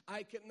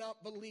 I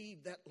cannot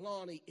believe that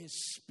Lonnie is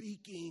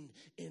speaking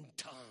in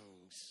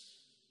tongues.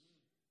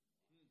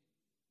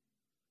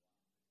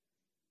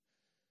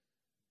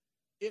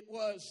 It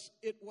was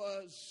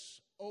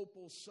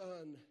Opal's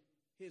son.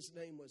 His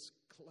name was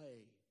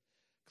Clay.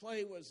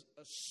 Clay was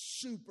a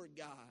super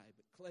guy,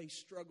 but Clay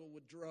struggled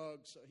with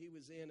drugs, so he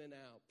was in and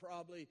out.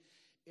 Probably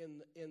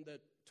in the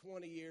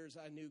 20 years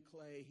I knew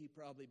Clay, he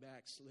probably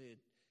backslid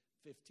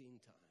 15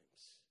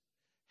 times.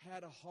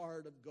 Had a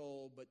heart of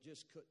gold, but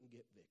just couldn't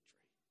get victory.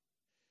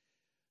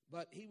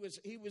 But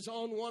he was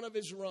on one of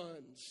his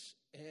runs,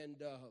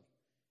 and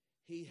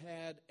he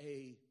had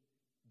a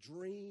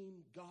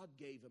dream. God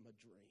gave him a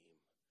dream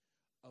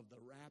of the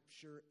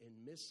rapture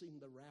and missing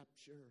the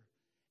rapture,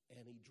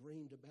 and he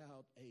dreamed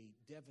about a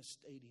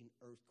devastating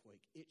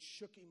earthquake. It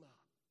shook him up.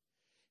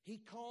 He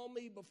called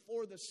me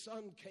before the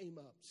sun came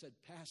up, said,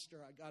 Pastor,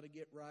 I got to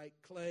get right.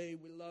 Clay,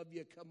 we love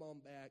you. Come on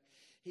back.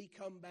 He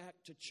come back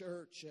to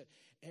church,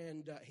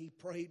 and he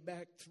prayed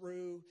back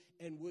through,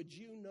 and would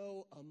you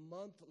know, a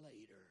month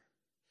later,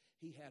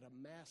 he had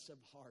a massive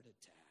heart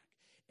attack,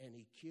 and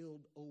he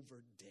killed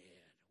over dead.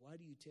 Why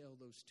do you tell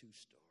those two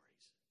stories?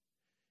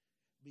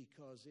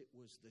 Because it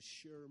was the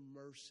sure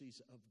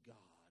mercies of God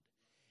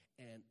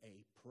and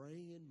a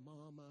praying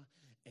mama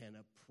and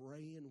a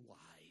praying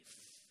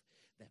wife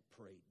that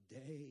prayed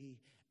day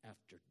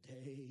after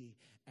day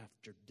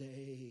after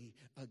day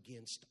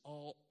against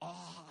all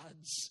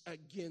odds,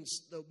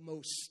 against the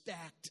most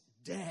stacked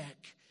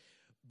deck.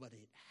 But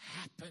it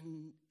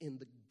happened in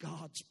the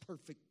God's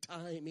perfect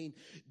timing,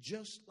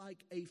 just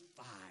like a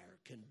fire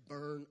can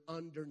burn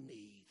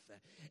underneath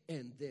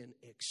and then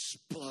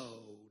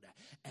explode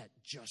at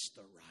just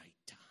the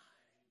right time.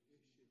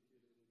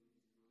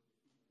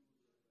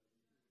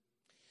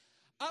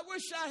 I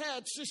wish I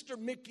had Sister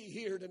Mickey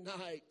here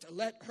tonight to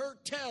let her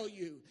tell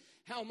you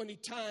how many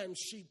times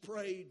she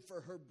prayed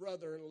for her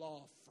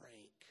brother-in-law,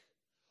 Frank,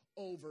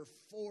 over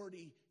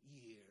 40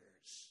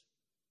 years.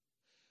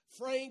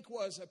 Frank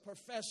was a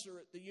professor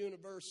at the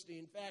university.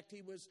 In fact,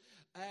 he was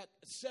at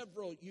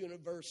several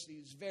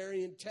universities.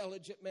 Very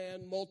intelligent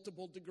man,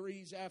 multiple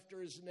degrees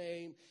after his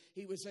name.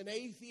 He was an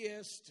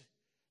atheist,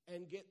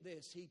 and get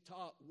this, he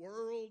taught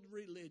world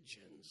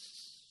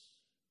religions.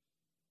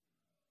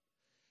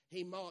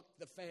 He mocked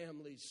the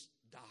family's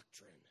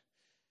doctrine.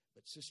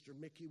 But Sister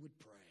Mickey would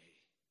pray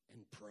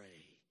and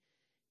pray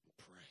and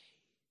pray.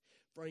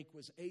 Frank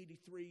was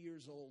 83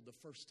 years old the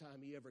first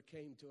time he ever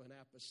came to an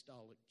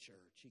apostolic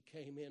church. He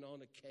came in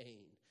on a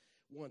cane.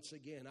 Once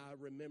again, I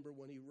remember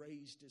when he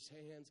raised his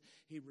hands,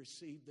 he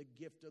received the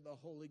gift of the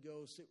Holy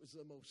Ghost. It was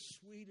the most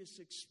sweetest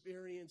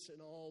experience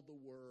in all the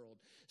world.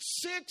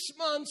 6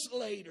 months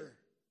later,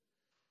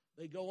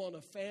 they go on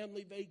a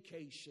family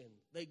vacation.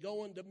 They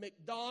go into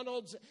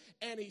McDonald's,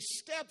 and he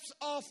steps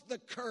off the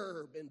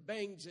curb and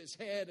bangs his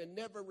head and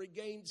never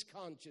regains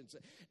conscience.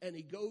 And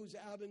he goes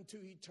out into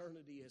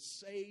eternity, a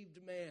saved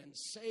man,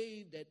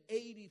 saved at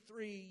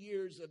 83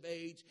 years of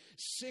age,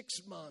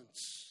 6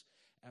 months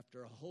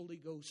after a Holy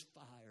Ghost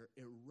fire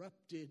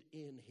erupted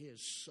in his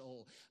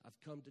soul. I've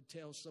come to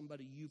tell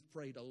somebody, you've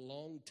prayed a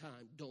long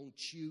time. Don't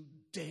you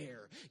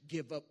dare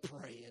give up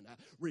praying.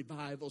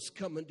 Revival's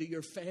coming to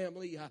your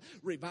family.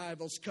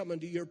 Revival's coming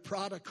to your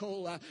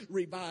prodigal.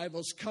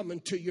 Revival's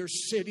coming to your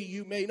city.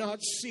 You may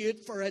not see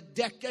it for a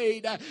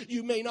decade.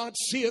 You may not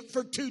see it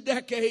for 2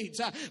 decades.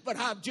 But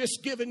I've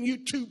just given you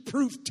 2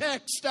 proof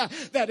texts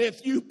that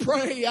if you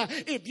pray,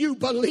 if you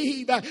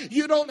believe,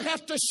 you don't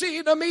have to see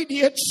an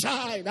immediate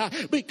sign.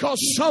 Because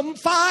some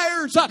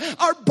fires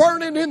are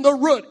burning in the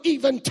root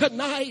even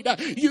tonight.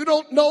 You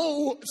don't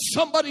know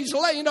somebody's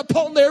laying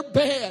upon their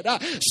bed.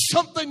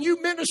 Something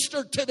you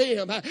minister to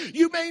them.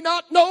 You may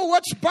not know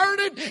what's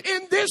burning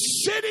in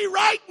this city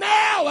right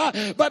now.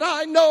 But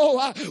I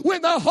know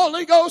when the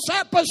Holy Ghost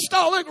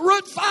apostolic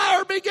root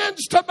fire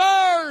begins to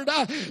burn,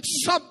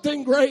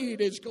 something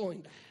great is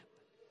going to happen.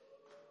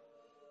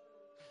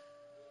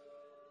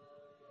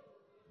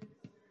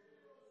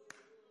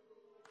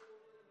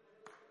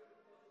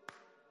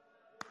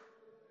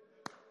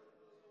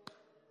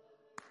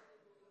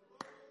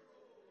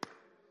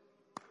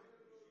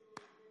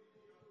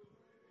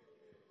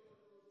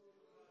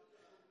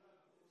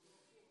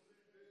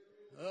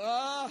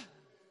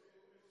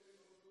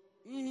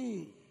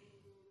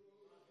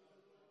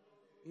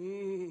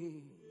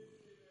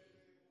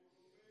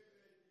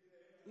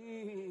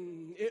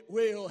 It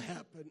will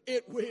happen.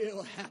 It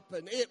will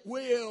happen. It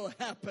will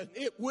happen.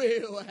 It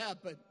will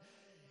happen.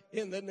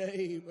 In the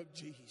name of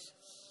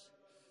Jesus.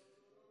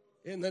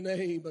 In the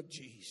name of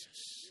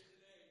Jesus.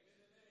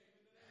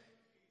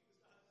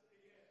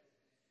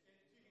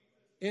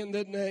 In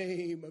the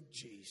name of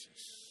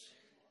Jesus.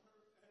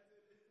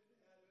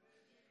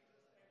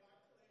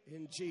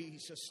 In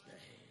Jesus' name.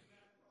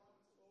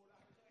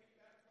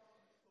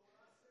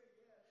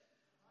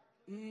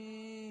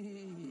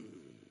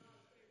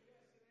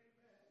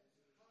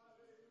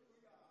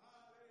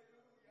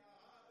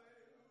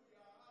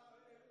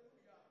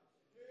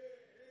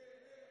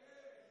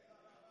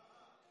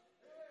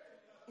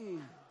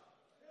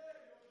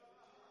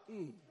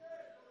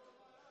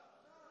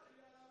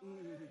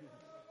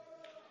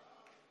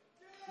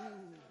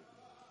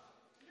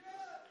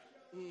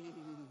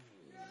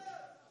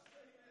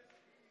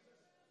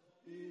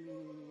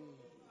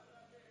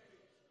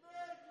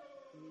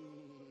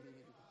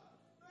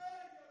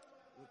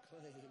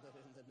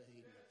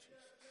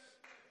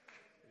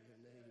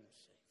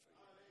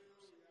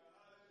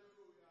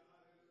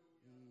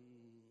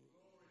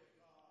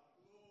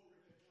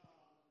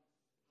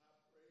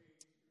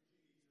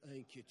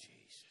 Thank you,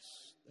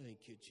 Jesus.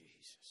 Thank you,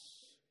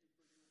 Jesus.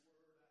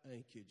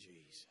 Thank you,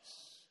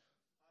 Jesus.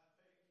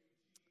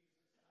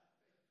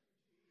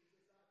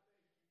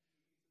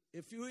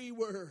 If we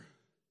were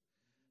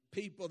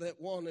people that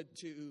wanted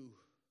to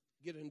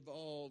get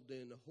involved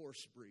in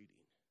horse breeding,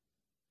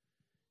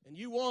 and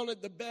you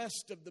wanted the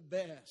best of the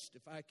best,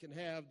 if I can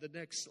have the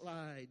next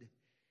slide,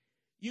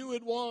 you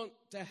would want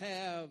to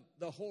have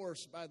the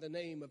horse by the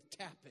name of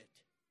Tappet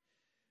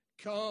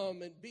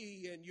come and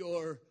be in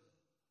your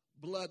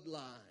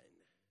bloodline.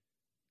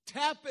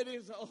 Tappet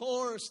is a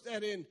horse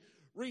that in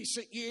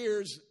recent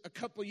years, a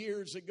couple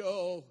years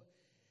ago,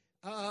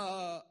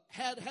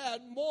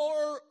 had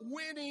more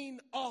winning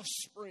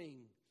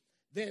offspring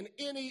than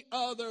any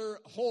other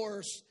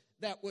horse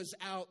that was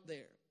out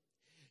there.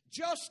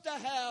 Just to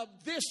have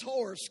this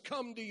horse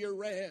come to your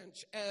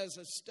ranch as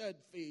a stud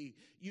fee,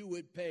 you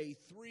would pay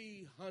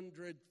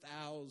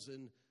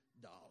 $300,000.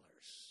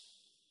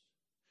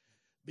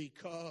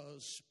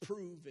 Because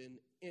proven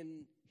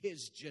in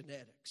his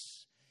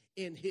genetics,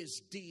 in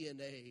his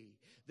DNA,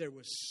 there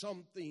was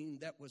something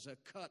that was a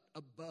cut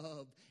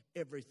above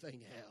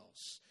everything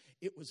else.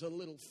 It was a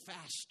little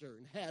faster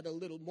and had a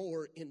little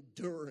more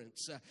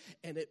endurance,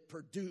 and it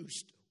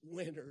produced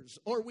winners.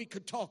 Or we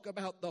could talk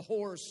about the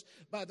horse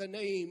by the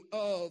name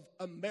of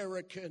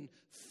American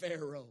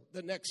Pharoah.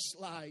 The next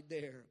slide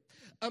there.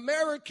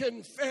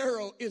 American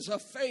Pharoah is a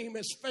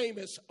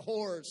famous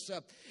horse.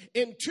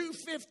 In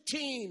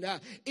 215,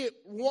 it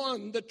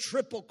won the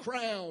Triple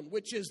Crown,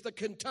 which is the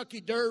Kentucky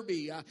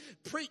Derby,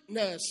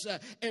 Preakness,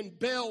 and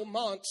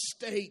Belmont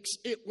Stakes.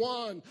 It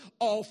won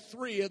all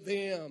three of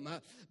them.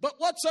 But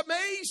what's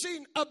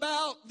amazing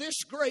about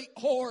this great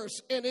horse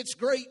and its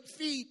great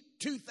feat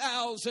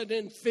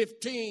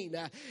 2015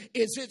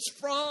 is it's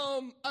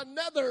from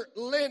another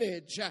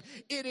lineage.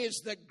 It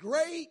is the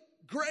great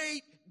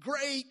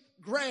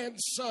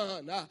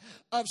grandson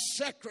of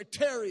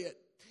Secretariat.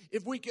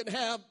 If we can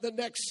have the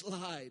next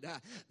slide.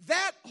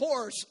 That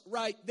horse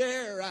right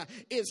there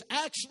is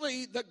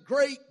actually the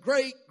great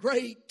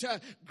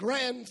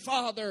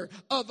grandfather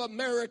of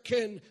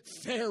American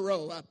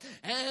Pharoah.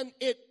 And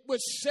it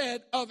was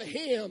said of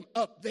him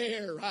up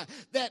there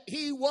that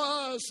he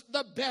was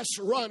the best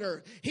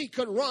runner. He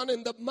could run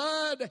in the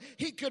mud.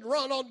 He could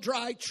run on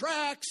dry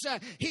tracks.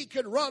 He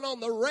could run on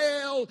the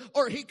rail,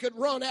 or he could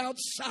run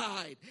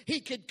outside. He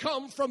could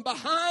come from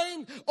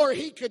behind, or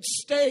he could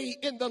stay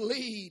in the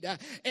lead.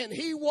 And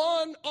he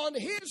won on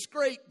his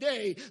great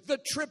day the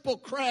Triple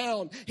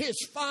Crown, his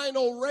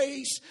final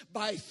race,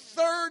 by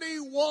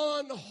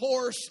 31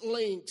 horse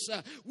lengths,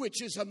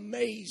 which is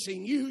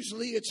amazing.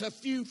 Usually it's a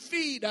few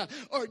feet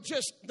or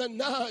just the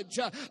nudge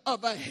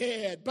of a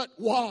head. But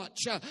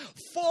watch,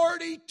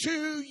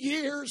 42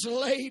 years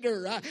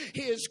later,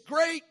 his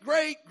great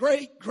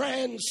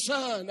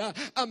grandson,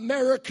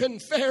 American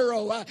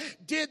Pharoah,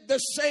 did the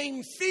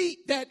same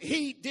feat that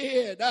he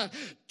did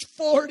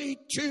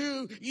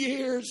 42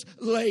 years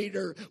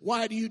later.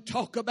 Why do you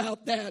talk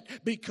about that?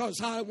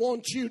 Because I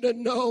want you to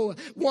know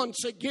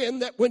once again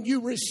that when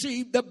you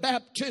received the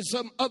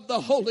baptism of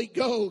the Holy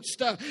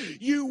Ghost,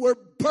 you were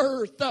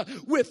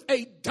birthed with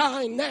a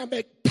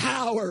dynamic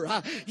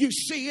power. You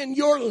see, in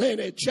your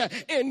lineage,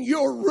 in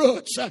your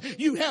roots,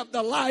 you have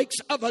the likes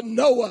of a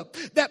Noah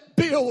that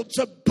builds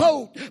a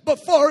boat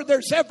before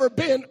there's ever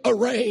been a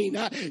rain.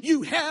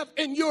 You have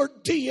in your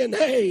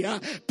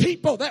DNA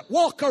people that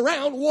walk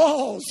around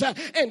walls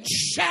and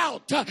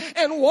shout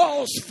and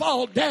walls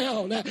fall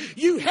down.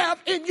 You have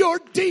in your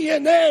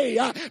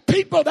DNA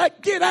people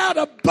that get out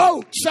of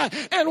boats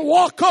and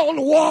walk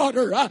on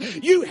water.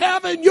 You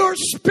have in your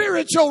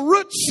spiritual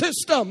root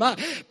system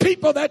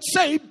people that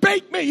say,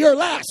 bake me your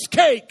last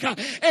cake,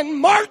 and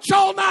march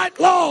all night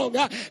long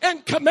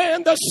and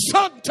command the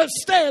sun to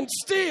stand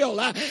still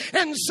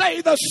and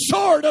say the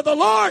sword of the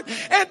Lord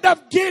and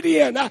of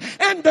Gideon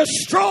and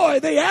destroy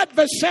the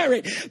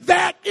adversary.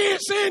 That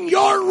is in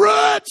your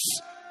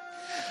roots.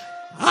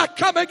 I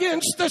come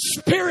against the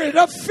spirit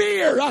of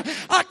fear.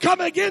 I come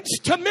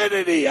against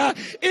timidity.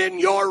 In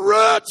your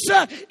roots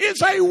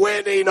is a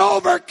winning,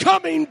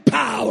 overcoming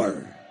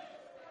power.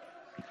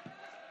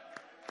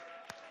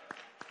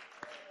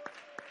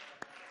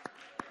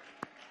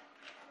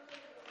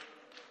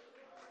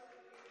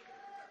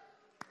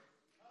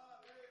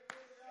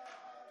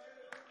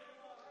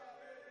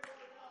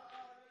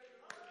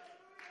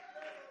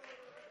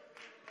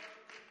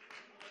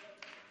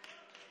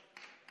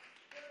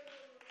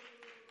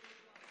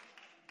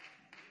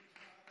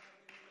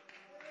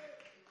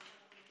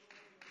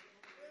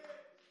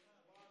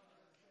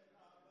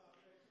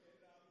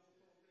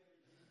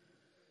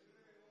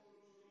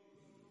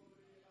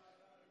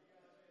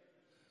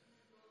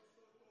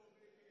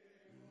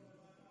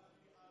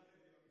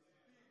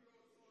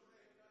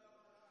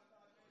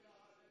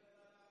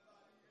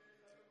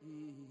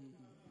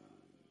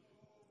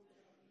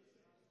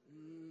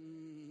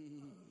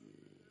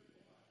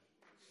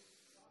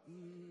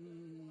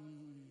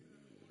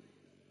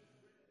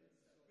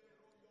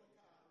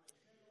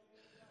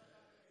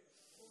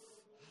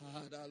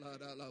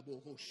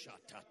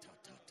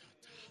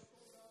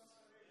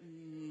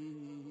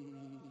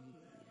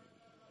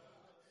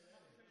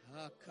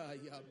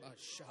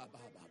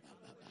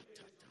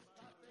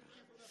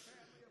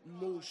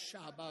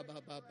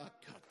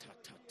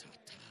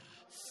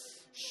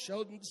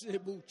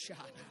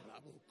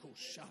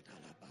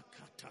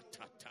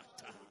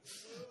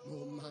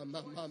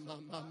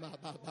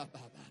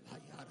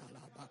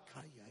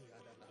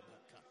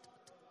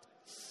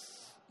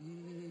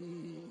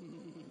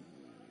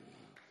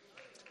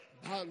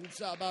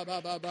 Banza ba ba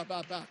ba ba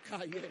ba ba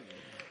kaye.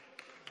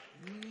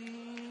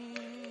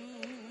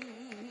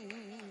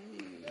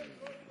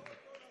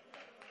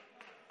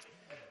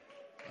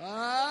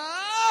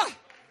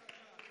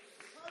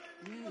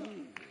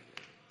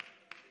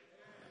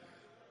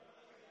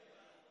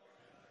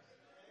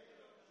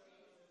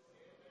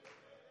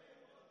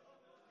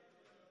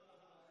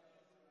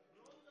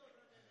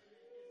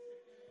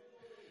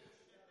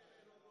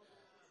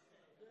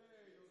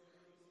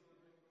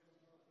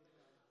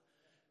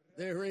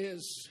 There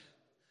is,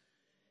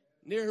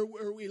 near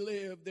where we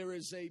live, there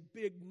is a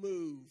big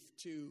move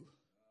to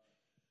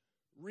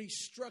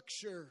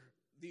restructure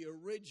the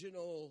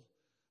original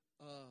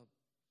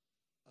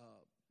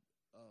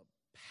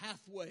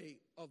pathway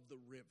of the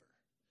river.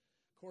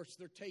 course,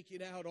 they're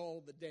taking out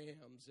all the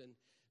dams, and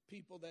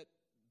people that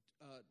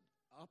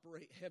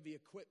operate heavy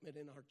equipment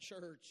in our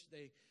church,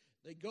 they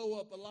go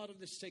up. A lot of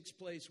this takes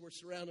place. We're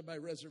surrounded by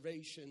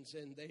reservations,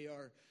 and they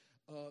are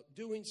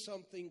doing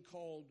something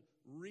called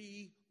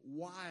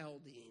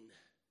rewilding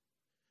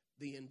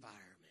the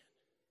environment.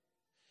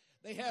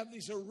 They have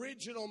these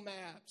original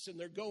maps, and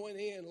they're going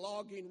in,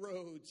 logging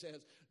roads,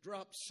 as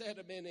drop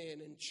sediment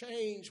in and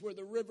change where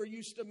the river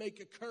used to make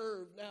a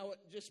curve. Now it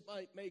just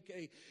might make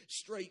a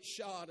straight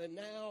shot. And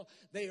now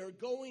they are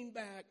going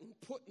back and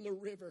putting the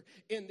river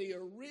in the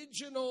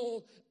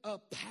original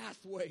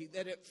pathway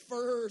that it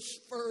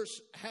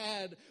first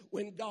had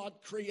when God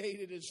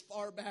created, as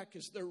far back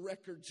as their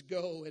records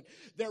go. And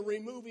they're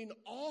removing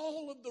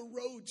all of the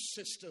road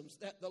systems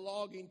that the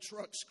logging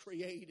trucks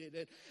created.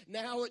 And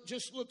now it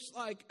just looks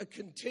like a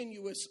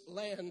continuous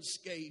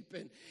landscape.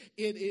 And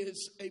it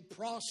is a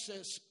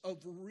process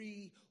of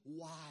rewilding.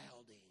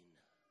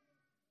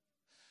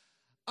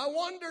 I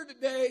wonder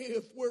today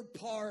if we're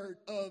part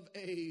of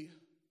a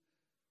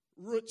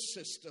root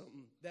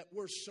system that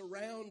we're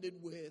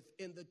surrounded with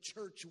in the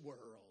church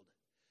world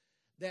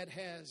that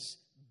has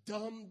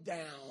dumbed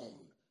down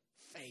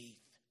faith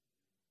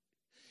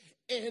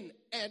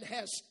and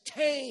has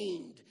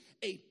tamed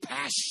a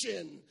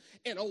passion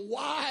and a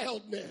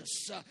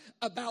wildness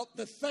about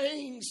the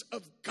things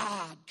of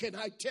God. Can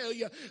I tell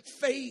you,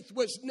 faith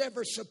was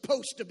never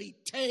supposed to be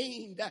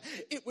tamed.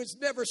 It was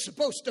never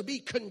supposed to be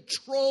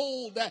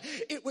controlled.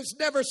 It was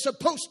never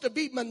supposed to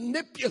be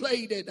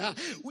manipulated.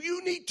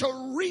 You need to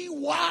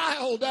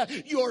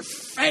rewild your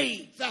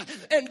faith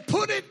and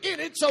put it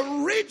in its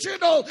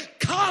original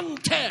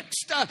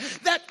context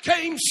that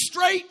came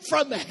straight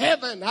from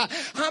heaven.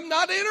 I'm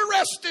not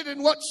interested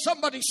in what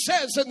somebody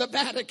says in the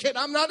Vatican.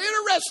 I'm not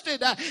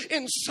interested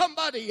in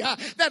somebody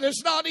that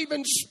is not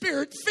even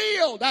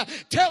spirit-filled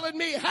telling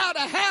me how to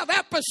have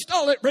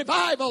apostolic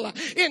revival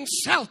in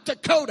South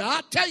Dakota.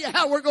 I'll tell you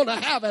how we're going to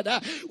have it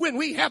when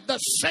we have the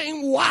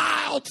same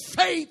wild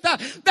faith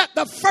that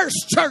the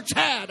first church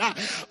had.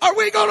 Are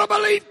we going to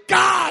believe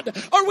God?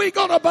 Or are we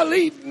going to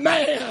believe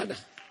man?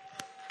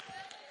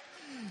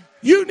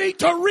 You need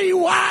to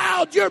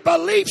rewild your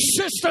belief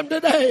system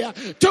today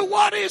to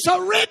what is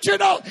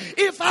original.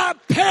 If I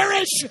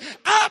perish,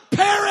 I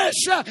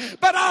perish.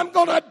 But I'm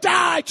going to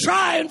die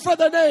trying for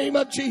the name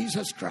of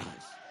Jesus Christ.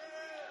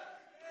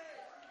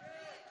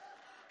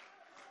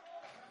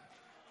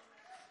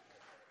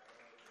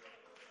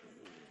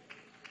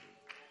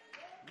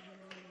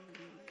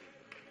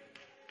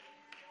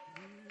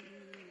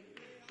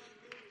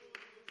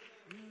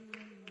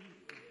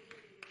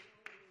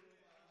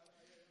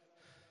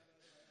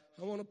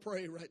 I want to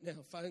pray right now.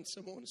 Find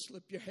someone to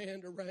slip your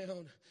hand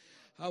around.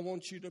 I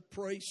want you to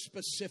pray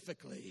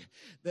specifically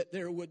that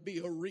there would be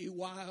a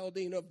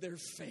rewilding of their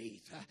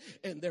faith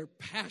and their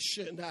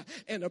passion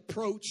and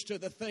approach to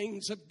the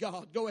things of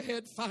God. Go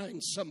ahead,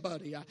 find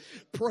somebody.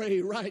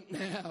 Pray right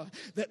now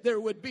that there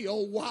would be a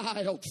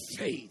wild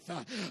faith,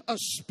 a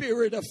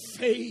spirit of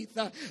faith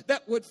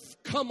that would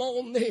come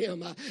on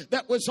them,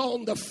 that was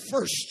on the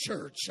first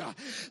church,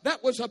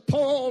 that was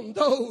upon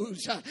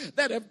those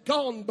that have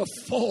gone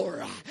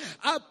before.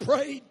 I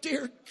pray,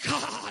 dear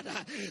God,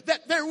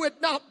 that there would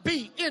not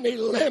be any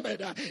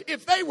limit.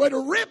 If they would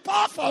rip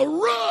off a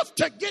roof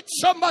to get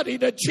somebody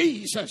to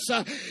Jesus,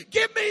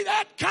 give me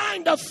that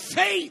kind of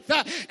faith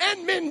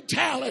and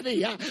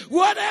mentality.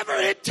 Whatever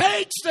it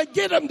takes to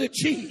get them to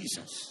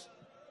Jesus.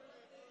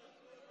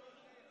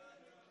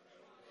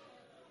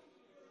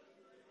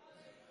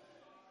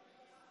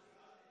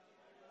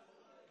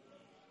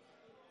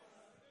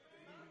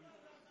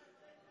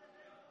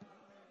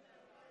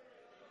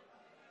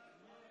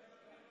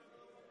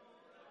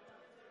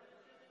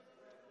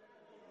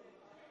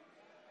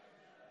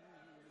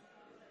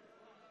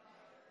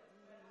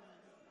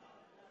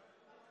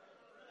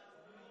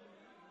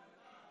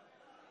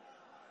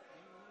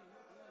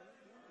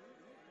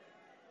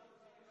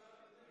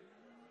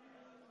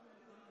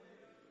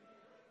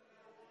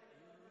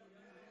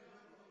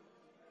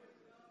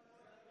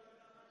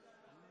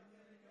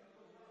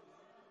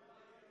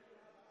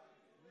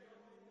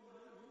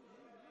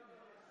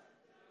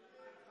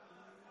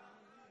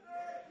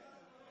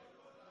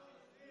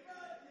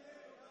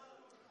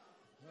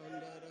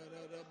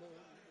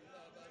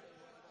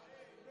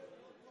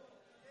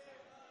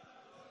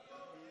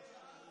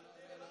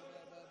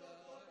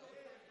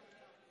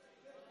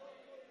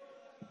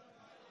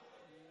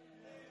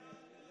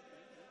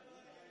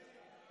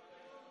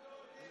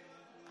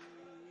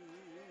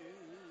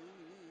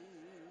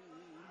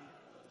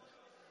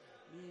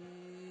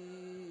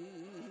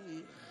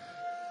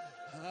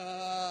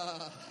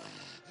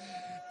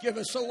 Give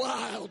us a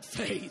wild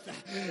faith.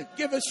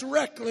 Give us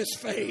reckless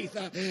faith.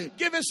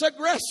 Give us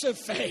aggressive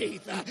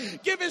faith.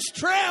 Give us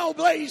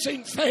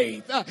trailblazing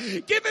faith.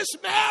 Give us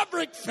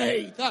maverick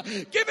faith.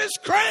 Give us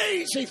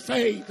crazy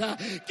faith.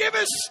 Give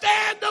us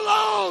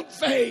stand-alone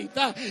faith.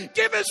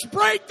 Give us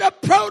break the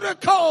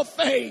protocol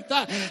faith.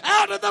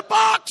 Out of the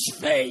box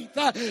faith.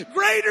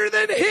 Greater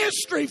than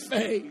history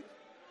faith.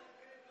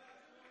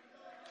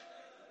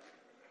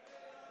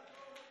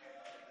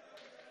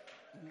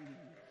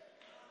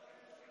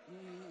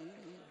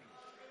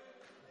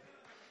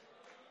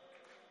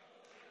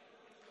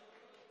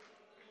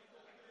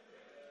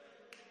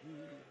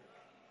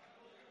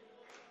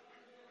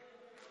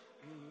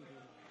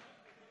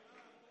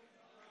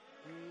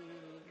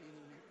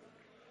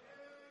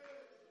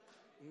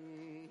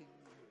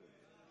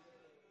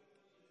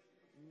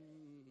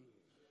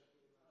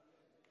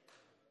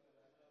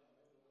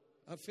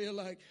 I feel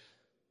like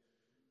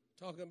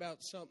talking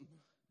about something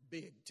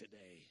big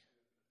today.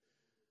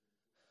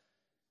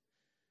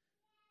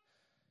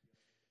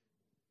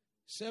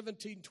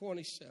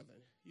 1727,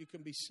 you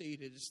can be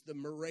seated. It's the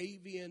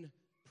Moravian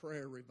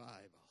Prayer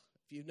Revival.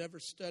 If you've never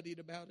studied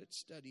about it,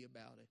 study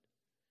about it.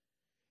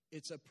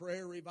 It's a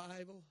prayer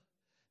revival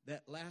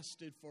that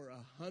lasted for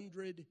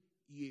 100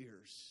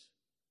 years.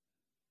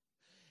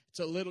 It's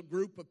a little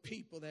group of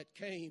people that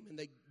came and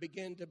they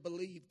began to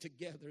believe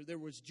together. There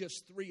was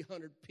just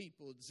 300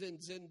 people.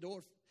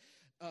 Zinzendorf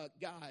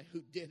guy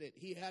who did it.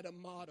 He had a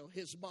motto.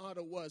 His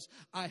motto was,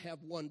 I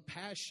have one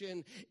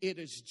passion. It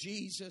is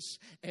Jesus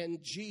and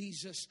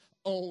Jesus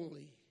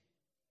only.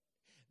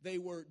 They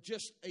were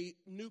just a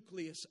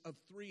nucleus of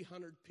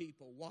 300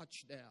 people.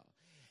 Watch now.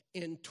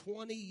 In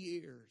 20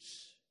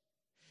 years,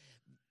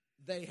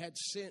 they had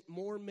sent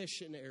more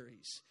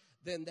missionaries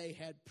than they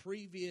had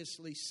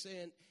previously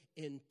sent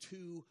in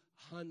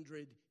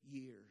 200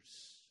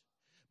 years,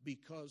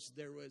 because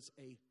there was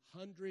a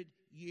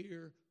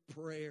 100-year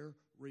prayer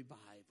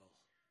revival.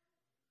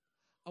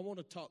 I want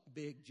to talk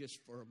big just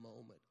for a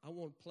moment. I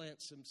want to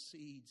plant some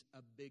seeds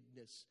of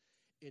bigness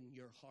in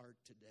your heart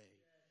today.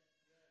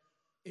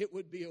 It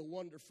would be a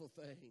wonderful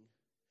thing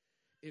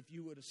if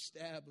you would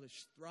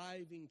establish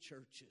thriving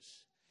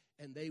churches,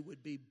 and they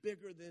would be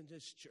bigger than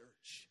this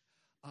church.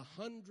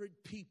 100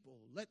 people,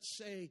 let's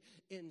say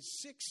in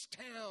 6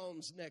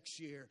 towns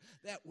next year.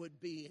 That would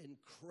be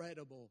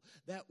incredible.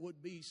 That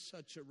would be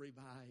such a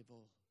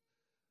revival.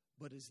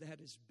 But is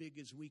that as big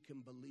as we can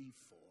believe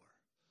for?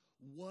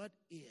 What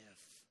if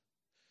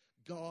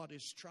God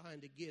is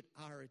trying to get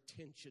our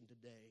attention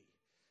today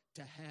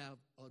to have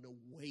an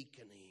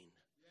awakening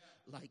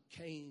like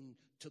came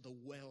to the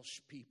Welsh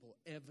people,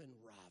 Evan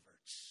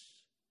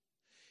Roberts?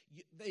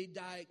 They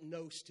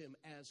diagnosed him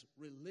as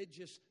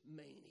religious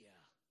mania.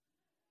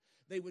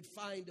 They would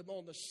find him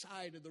on the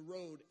side of the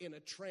road in a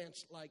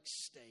trance-like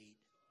state.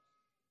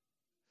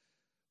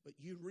 But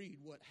you read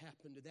what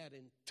happened to that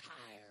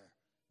entire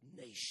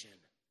nation.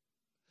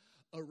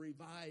 A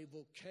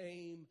revival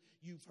came.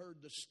 You've heard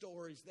the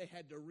stories. They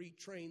had to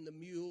retrain the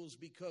mules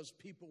because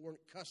people weren't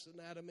cussing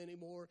at them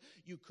anymore.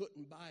 You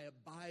couldn't buy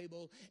a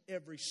Bible.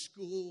 Every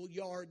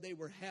schoolyard, they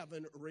were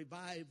having a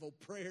revival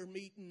prayer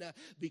meeting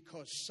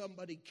because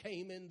somebody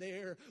came in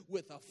there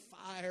with a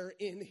fire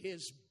in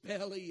his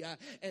belly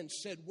and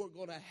said, we're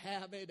going to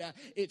have it.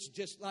 It's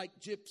just like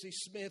Gypsy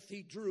Smith.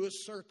 He drew a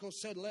circle,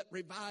 said, let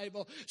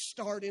revival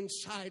start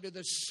inside of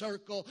the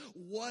circle.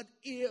 What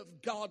if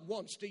God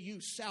wants to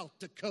use South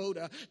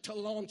Dakota to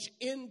launch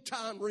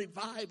end-time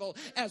revival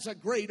as a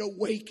great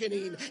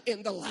awakening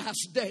in the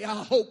last day?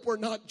 I hope we're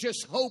not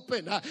just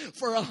hoping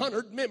for a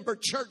 100-member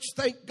church.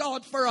 Thank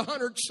God for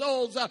 100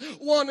 souls.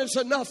 One is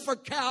enough for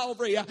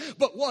Calvary.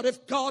 But what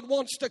if God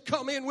wants to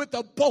come in with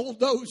a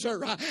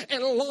bulldozer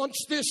and launch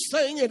this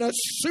thing in a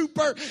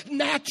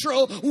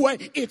supernatural way?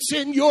 It's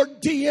in your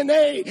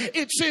DNA.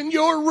 It's in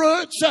your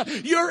roots.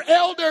 Your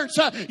elders,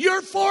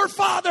 your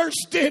forefathers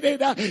did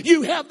it.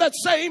 You have that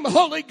same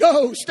Holy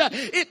Ghost.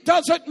 It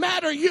doesn't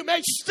matter. You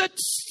may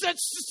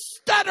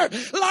stutter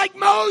like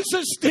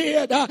Moses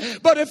did.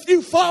 But if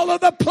you follow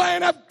the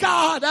plan of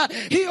God,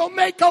 He'll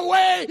make a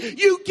way.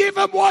 You give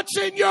Him what's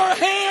in your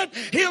hand.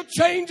 He'll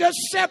change a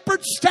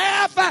separate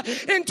staff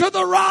into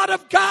the rod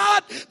of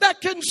God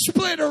that can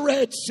split a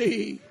Red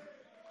Sea.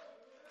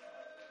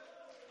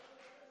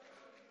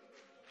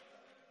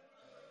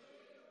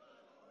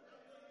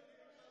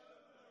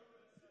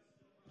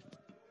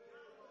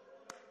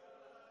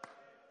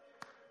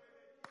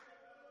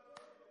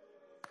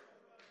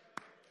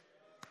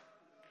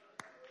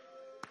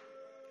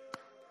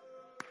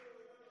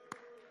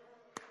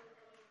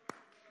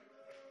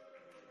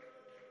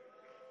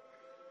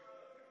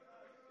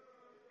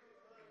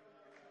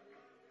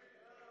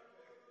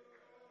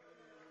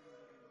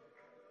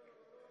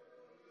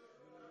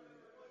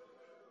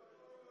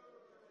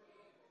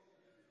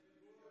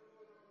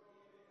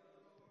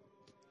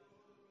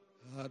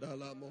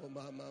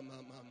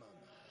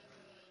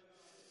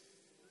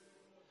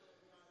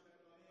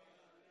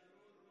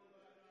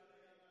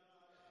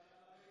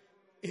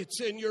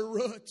 It's in your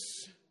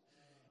roots.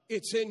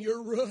 It's in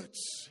your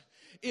roots.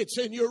 It's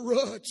in your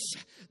roots.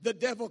 The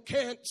devil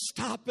can't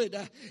stop it.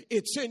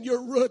 It's in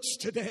your roots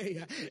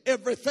today.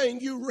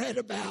 Everything you read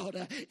about,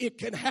 it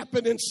can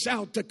happen in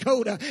South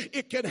Dakota.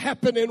 It can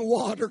happen in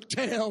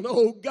Watertown.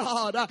 Oh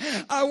God,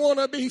 I want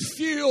to be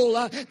fuel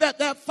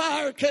that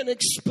fire can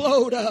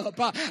explode up.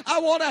 I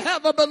want to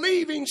have a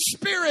believing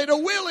spirit, a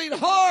willing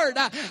heart.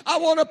 I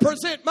want to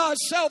present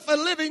myself a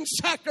living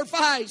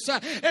sacrifice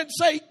and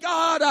say,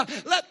 God,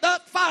 let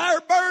that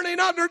fire burning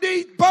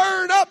underneath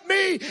burn up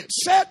me.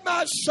 Set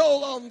my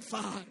soul on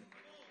fire.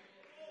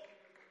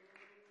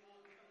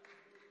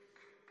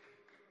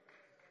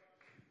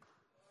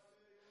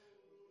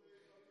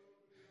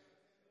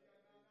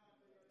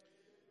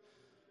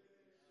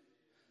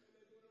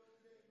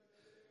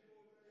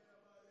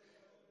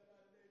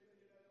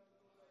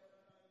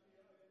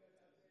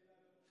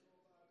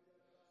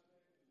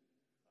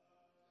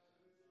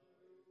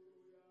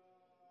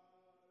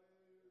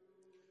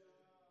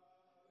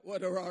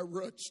 What are our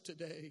roots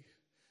today?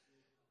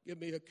 Give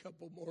me a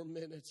couple more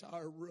minutes.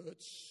 Our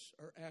roots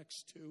are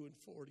Acts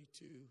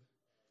 2:42.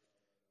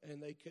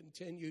 And they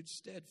continued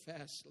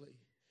steadfastly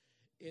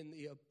in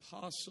the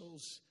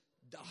apostles'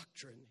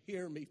 doctrine.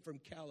 Hear me from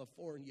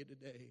California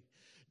today.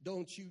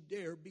 Don't you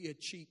dare be a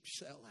cheap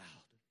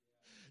sellout.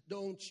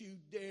 Don't you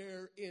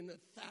dare, in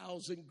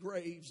 1,000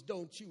 graves,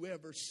 don't you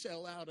ever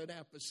sell out an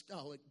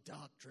apostolic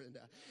doctrine.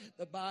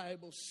 The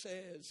Bible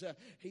says,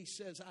 he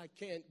says, I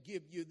can't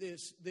give you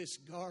this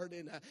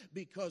garden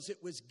because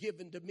it was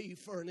given to me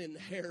for an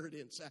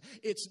inheritance.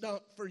 It's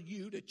not for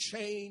you to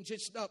change.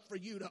 It's not for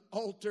you to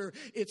alter.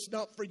 It's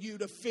not for you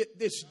to fit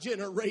this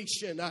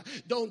generation.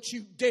 Don't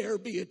you dare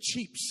be a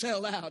cheap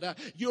sellout.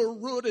 Your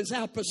root is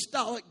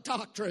apostolic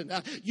doctrine.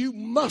 You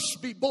must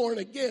be born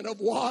again of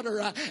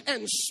water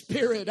and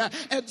spirit.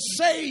 And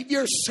save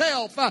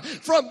yourself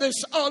from this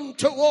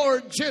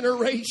untoward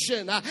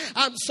generation.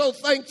 I'm so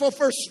thankful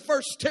for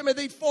 1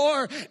 Timothy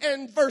 4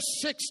 and verse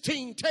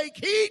 16. Take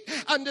heed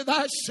unto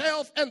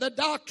thyself and the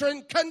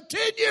doctrine.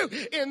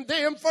 Continue in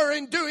them, for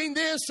in doing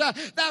this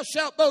thou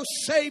shalt both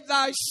save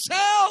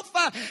thyself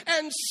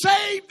and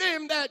save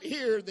them that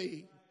hear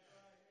thee.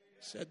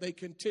 Said they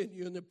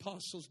continue in the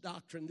apostles'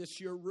 doctrine. This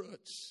your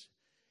roots,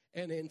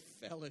 and in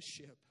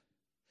fellowship.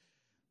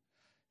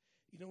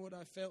 You know what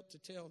I felt to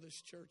tell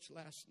this church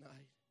last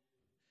night?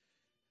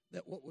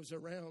 That what was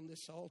around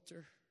this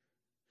altar,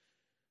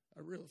 I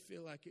really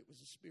feel like it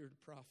was a spirit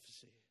of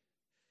prophecy.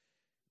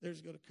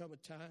 There's going to come a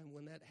time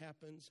when that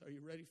happens. Are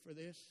you ready for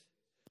this?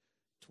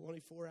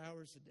 24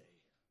 hours a day.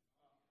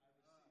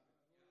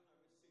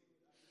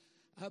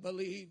 I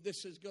believe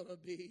this is going to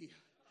be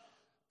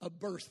a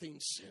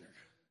birthing center.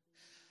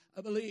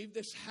 I believe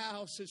this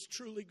house is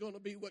truly going to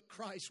be what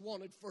Christ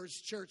wanted for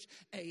his church,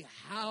 a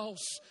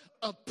house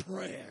of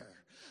prayer.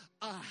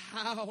 A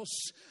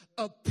house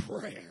of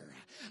prayer.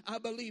 I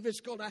believe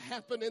it's going to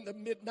happen in the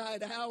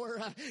midnight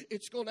hour.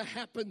 It's going to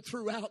happen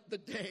throughout the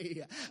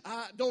day.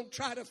 Don't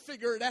try to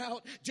figure it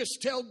out. Just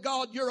tell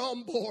God you're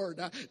on board.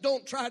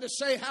 Don't try to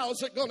say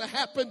how's it going to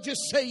happen. Just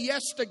say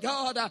yes to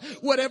God,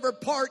 whatever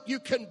part you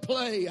can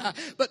play.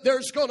 But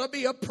there's going to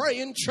be a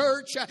praying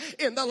church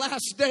in the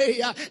last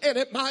day, and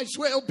it might as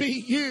well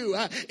be you.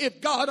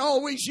 If God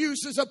always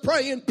uses a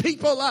praying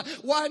people,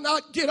 why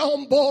not get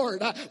on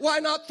board? Why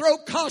not throw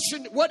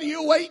caution? What are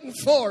you waiting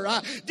for?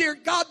 Dear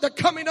God, the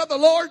coming of the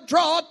Lord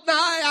draweth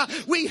nigh.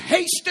 We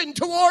hasten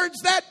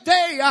towards that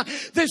day.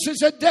 This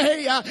is a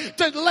day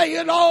to lay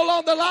it all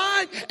on the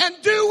line and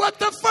do what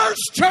the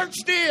first church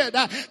did.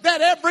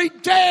 That every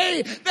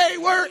day they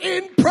were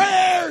in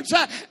prayers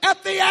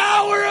at the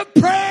hour of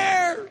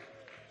prayer.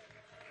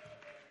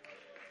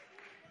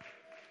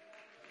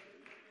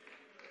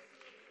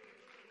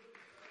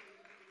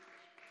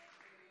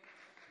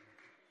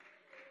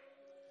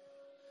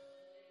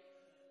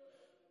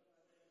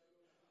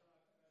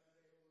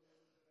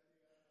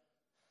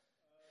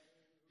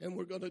 And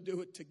we're going to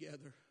do it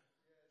together.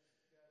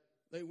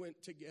 They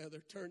went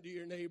together. Turn to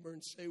your neighbor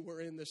and say,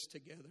 we're in this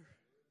together.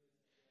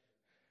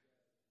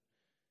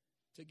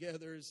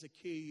 Together is the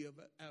key of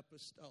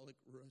apostolic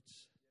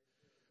roots.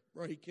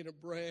 Breaking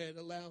of bread.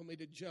 Allow me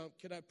to jump.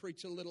 Can I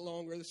preach a little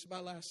longer? This is my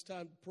last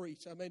time to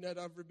preach. I may not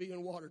ever be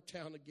in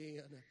Watertown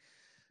again.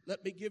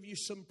 Let me give you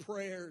some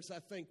prayers I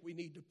think we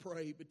need to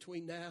pray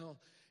between now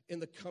and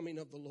the coming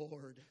of the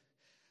Lord.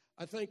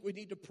 I think we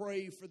need to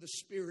pray for the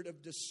spirit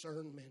of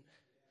discernment.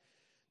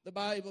 The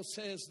Bible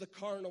says the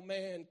carnal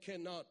man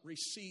cannot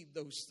receive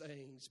those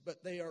things,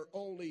 but they are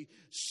only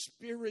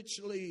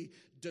spiritually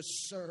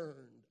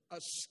discerned. A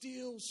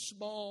still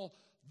small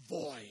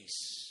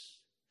voice.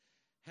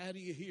 How do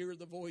you hear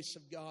the voice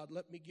of God?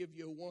 Let me give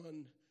you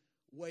one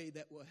way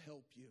that will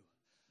help you.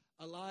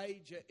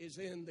 Elijah is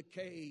in the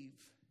cave,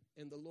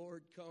 and the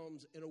Lord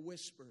comes in a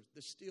whisper,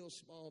 the still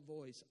small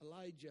voice.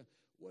 Elijah,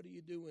 what are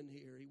you doing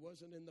here? He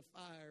wasn't in the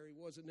fire. He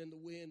wasn't in the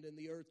wind and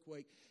the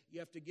earthquake. You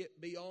have to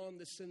get beyond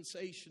the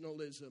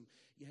sensationalism.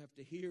 You have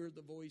to hear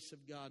the voice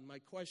of God. My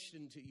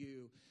question to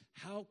you,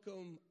 how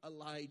come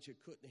Elijah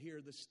couldn't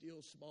hear the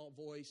still small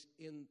voice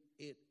in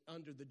it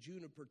under the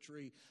juniper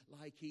tree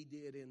like he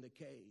did in the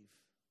cave?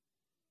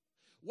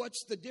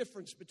 What's the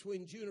difference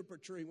between juniper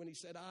tree when he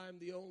said, I'm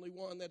the only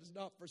one that has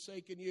not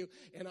forsaken you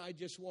and I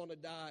just want to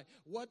die?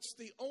 What's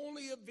the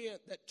only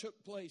event that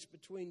took place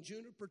between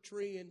juniper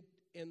tree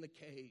and the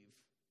cave?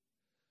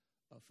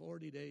 A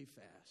 40-day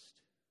fast.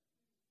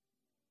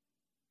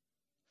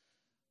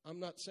 I'm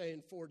not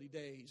saying 40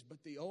 days,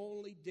 but the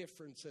only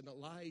difference in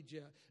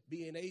Elijah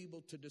being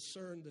able to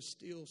discern the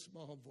still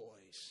small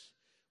voice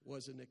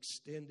was an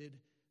extended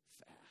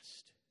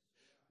fast.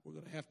 We're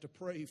going to have to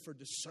pray for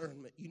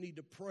discernment. You need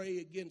to pray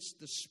against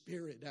the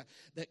spirit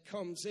that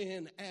comes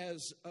in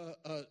as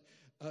a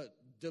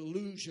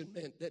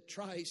delusionment that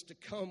tries to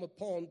come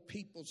upon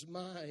people's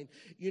mind.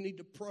 You need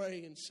to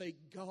pray and say,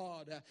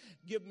 God,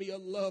 give me a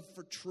love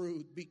for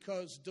truth,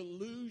 because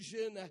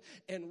delusion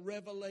and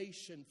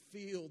revelation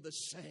feel the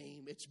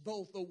same. It's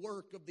both a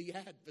work of the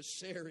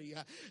adversary,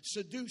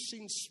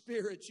 seducing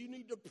spirits. You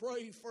need to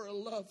pray for a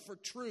love for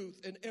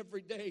truth, and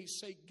every day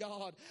say,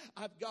 God,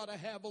 I've got to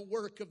have a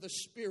work of the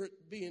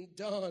Spirit being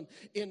done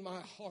in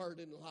my heart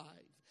and life.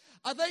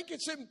 I think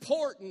it's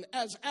important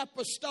as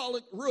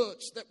apostolic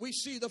roots that we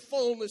see the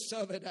fullness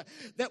of it,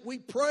 that we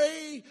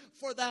pray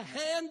for the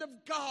hand of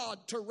God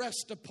to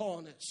rest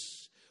upon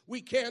us. We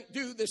can't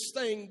do this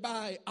thing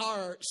by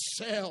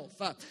ourselves.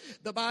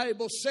 The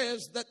Bible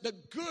says that the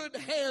good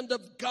hand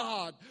of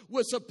God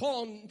was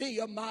upon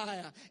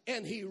Nehemiah,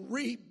 and he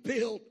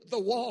rebuilt the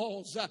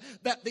walls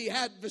that the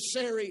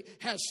adversary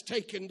has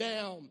taken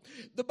down.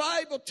 The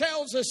Bible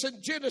tells us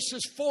in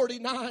Genesis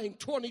 49,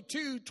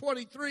 22,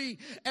 23,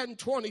 and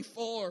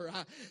 24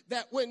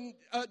 that when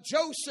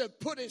Joseph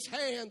put his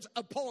hands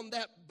upon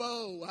that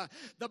bow,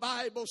 the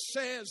Bible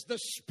says the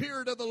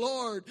Spirit of the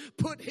Lord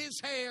put his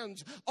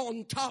hands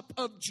on top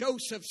of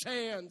Joseph's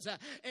hands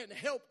and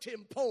helped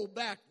him pull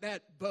back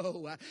that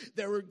bow.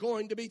 There are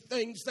going to be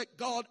things that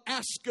God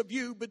asks of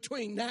you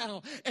between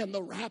now and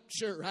the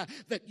rapture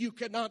that you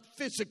cannot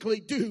physically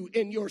do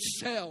in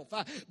yourself.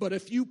 But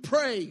if you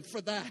pray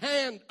for the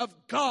hand of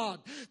God,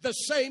 the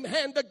same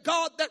hand of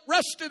God that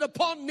rested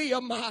upon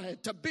Nehemiah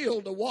to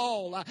build a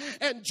wall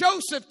and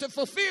Joseph to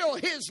fulfill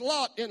his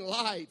lot in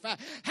life.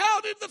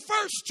 How did the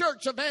first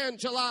church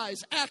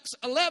evangelize? Acts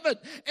 11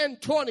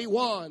 and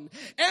 21.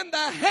 And the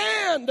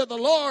hand of the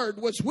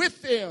Lord was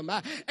with them,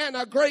 and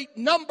a great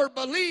number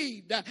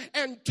believed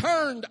and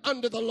turned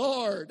unto the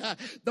Lord.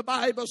 The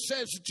Bible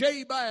says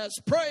Jabez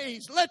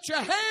prays, let your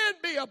hand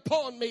be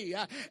upon me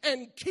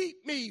and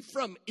keep me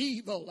from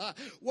evil.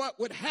 What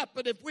would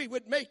happen if we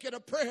would make it a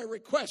prayer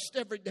request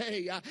every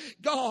day?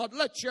 God,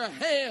 let your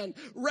hand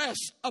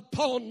rest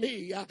upon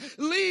me.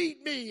 Lead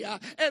me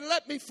and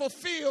let me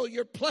fulfill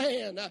your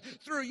plan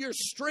through your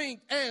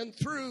strength and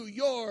through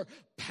your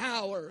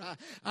power.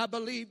 I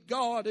believe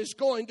God is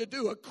going to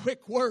do a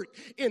quick work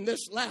in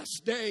this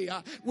last day.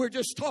 We're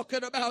just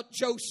talking about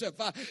Joseph.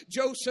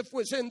 Joseph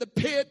was in the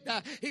pit.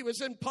 He was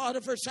in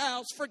Potiphar's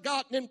house,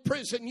 forgotten in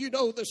prison. You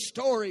know the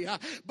story.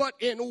 But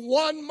in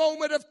one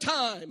moment of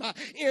time,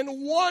 in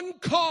one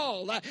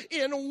call,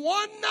 in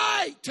one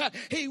night,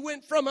 he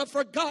went from a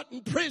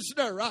forgotten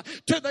prisoner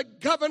to the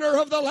governor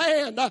of the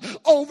land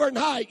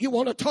overnight. You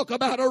want to talk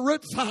about a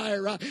root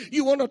fire.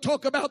 You want to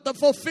talk about the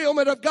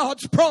fulfillment of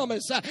God's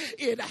promise.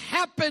 It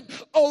happened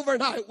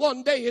overnight.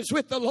 One day is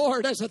with the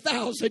Lord as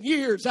 1,000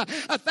 years.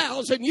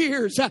 1,000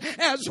 years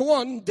as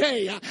one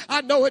day.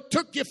 I know it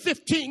took you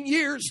 15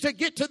 years to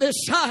get to this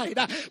side,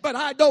 but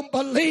I don't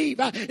believe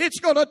it's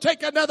going to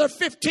take another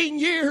 15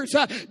 years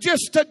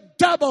just to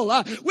double.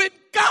 When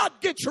God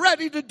gets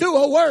ready to do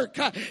a work,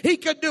 He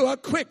can do a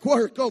quick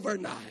work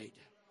overnight.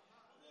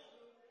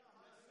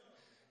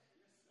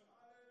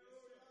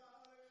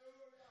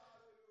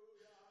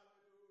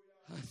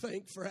 I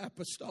think for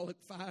apostolic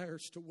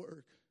fires to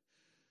work,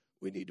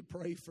 we need to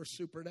pray for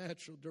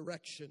supernatural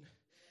direction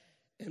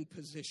and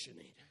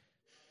positioning.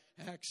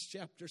 Acts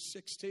chapter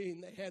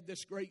 16, they had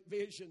this great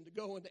vision to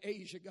go into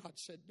Asia. God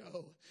said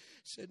no.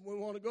 Said, we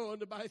want to go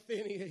into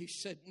Bithynia. He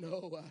said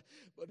no.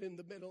 But in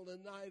the middle of the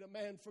night, a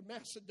man from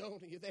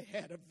Macedonia, they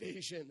had a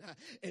vision.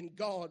 And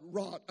God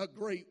wrought a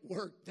great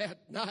work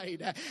that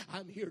night.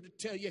 I'm here to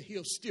tell you,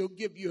 He'll still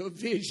give you a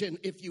vision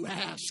if you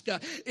ask.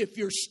 If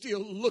you're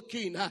still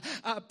looking,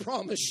 I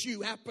promise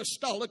you,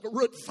 apostolic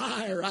root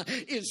fire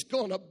is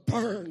going to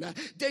burn.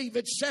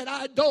 David said,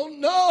 I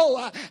don't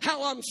know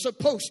how I'm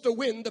supposed to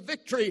win the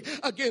victory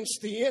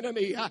against the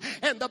enemy.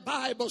 And the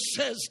Bible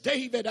says,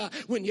 David,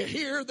 when you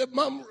hear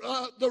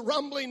the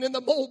rumbling in the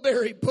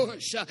mulberry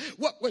bush,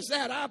 what was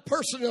that? I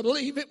personally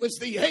believe it was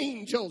the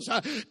angels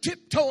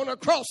tiptoeing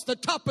across the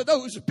top of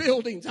those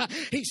buildings.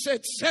 He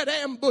said, set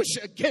ambush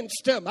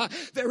against them.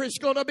 There is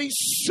going to be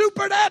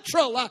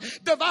supernatural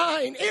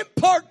divine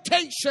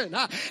impartation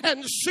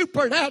and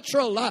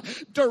supernatural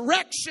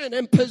direction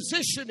and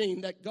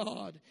positioning that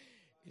God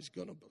is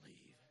going to believe.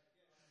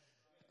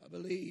 I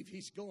believe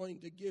He's going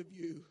to give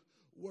you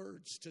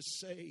words to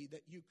say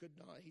that you could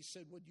not. He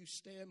said, when you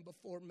stand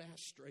before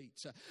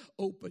magistrates,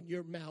 open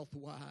your mouth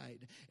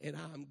wide and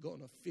I'm going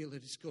to feel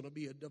it. It's going to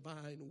be a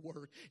divine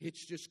word.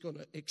 It's just going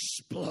to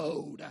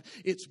explode.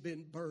 It's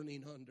been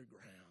burning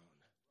underground.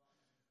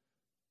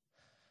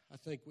 I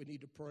think we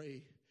need to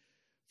pray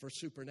for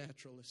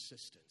supernatural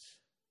assistance.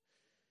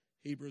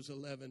 Hebrews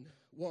 11,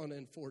 1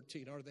 and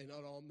 14. Are they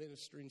not all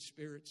ministering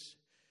spirits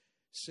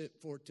sent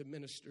forth to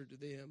minister to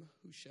them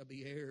who shall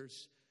be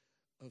heirs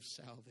of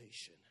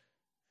salvation?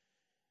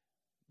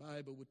 The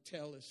Bible would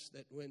tell us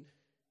that when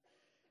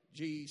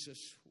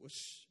Jesus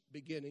was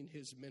beginning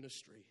his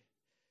ministry,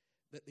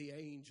 that the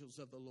angels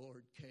of the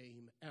Lord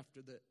came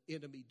after the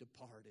enemy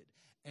departed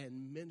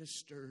and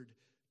ministered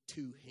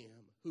to him.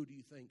 Who do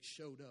you think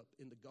showed up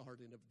in the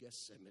Garden of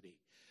Gethsemane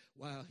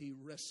while he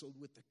wrestled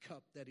with the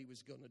cup that he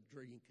was going to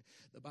drink?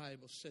 The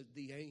Bible said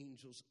the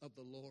angels of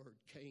the Lord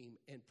came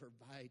and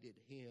provided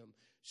him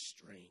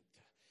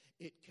strength.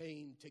 It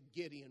came to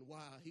Gideon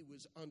while he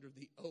was under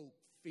the oak,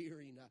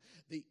 fearing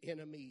the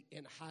enemy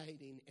and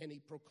hiding, and he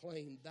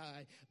proclaimed,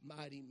 "Thy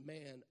mighty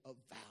man of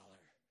valor."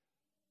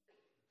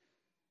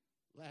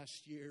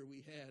 Last year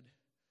we had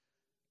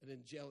an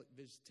angelic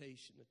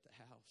visitation at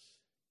the house.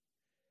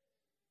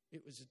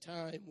 It was a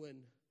time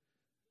when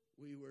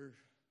we were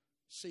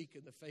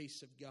seeking the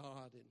face of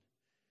God, and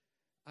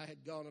I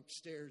had gone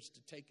upstairs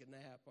to take a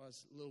nap. I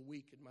was a little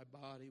weak in my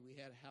body. We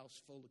had a house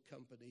full of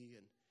company,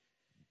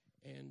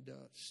 and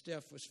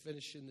Steph was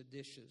finishing the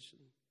dishes,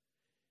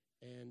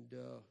 and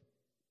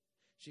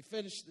she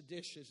finished the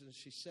dishes, and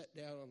she sat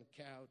down on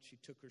the couch. She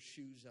took her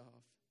shoes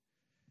off,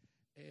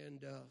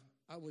 and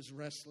I was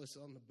restless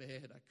on the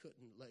bed. I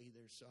couldn't lay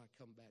there, so I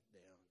come back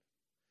down.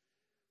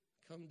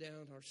 Come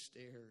down our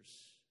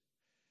stairs.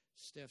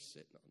 Steph's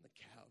sitting on the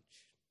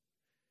couch.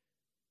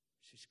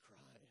 She's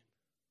crying.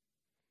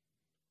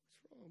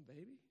 "What's wrong,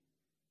 baby?"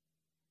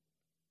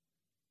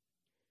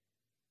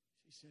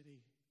 She said,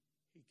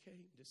 he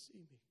came to see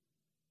me.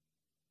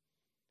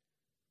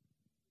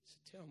 I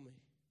said, "Tell me."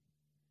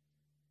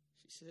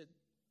 She said,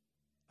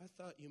 "I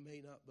thought you may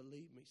not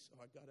believe me,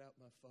 so I got out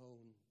my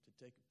phone to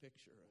take a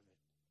picture of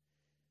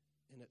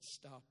it. And it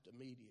stopped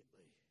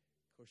immediately."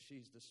 Of course,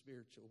 she's the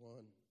spiritual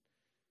one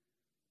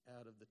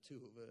out of the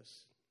two of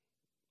us.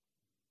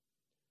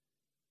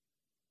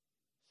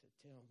 I said,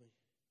 "Tell me."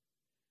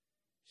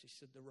 She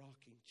said, "The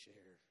rocking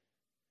chair.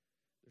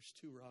 There's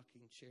two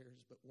rocking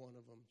chairs, but one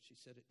of them," she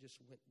said, "it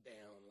just went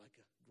down like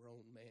a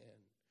grown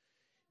man.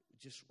 It was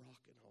just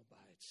rocking all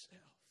by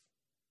itself."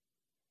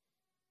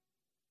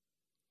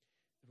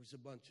 There was a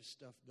bunch of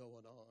stuff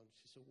going on.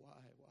 She said, Why?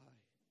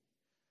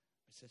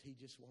 I said, "He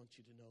just wants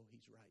you to know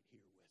he's right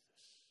here with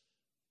us.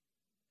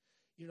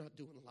 You're not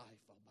doing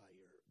life all by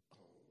your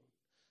own."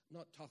 I'm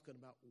not talking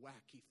about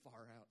wacky,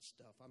 far-out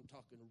stuff. I'm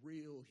talking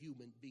real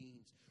human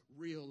beings,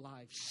 real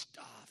life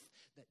stuff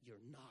that you're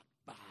not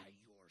by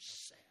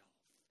yourself.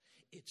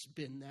 It's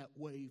been that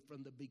way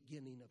from the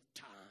beginning of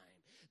time.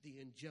 The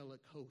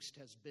angelic host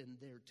has been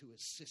there to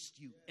assist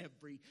you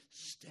every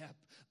step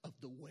of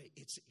the way.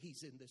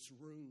 He's in this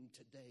room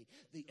today.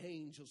 The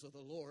angels of the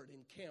Lord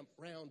encamp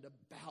round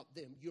about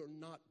them. You're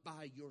not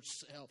by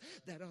yourself.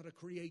 That ought to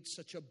create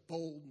such a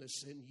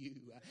boldness in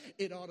you.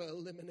 It ought to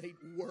eliminate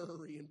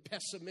worry and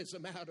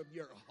pessimism out of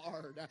your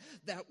heart.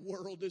 That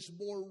world is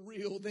more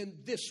real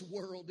than this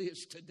world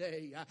is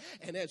today.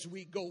 And as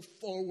we go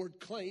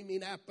forward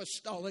claiming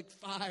apostolic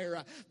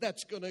fire,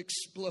 that's going to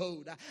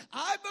explode.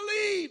 I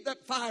believe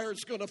that fire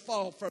is going to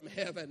fall from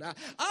heaven.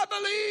 I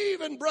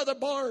believe in Brother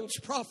Barnes'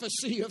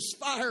 prophecy of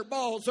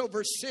fireballs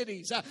over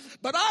cities.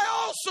 But I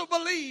also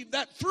believe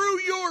that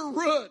through your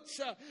roots,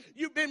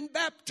 you've been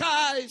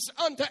baptized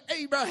unto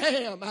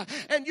Abraham.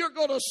 And you're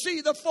going to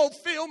see the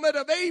fulfillment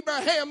of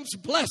Abraham's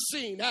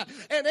blessing.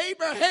 And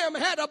Abraham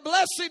had a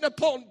blessing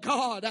upon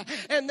God.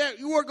 And that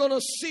we're going to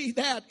see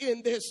that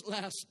in this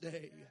last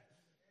day.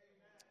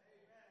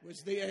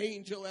 Was the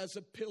angel as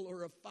a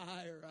pillar of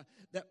fire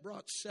that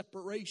brought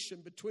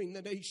separation between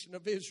the nation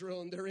of Israel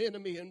and their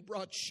enemy and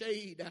brought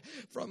shade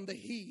from the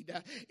heat.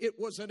 It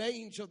was an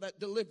angel that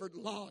delivered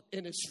Lot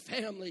and his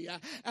family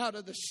out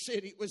of the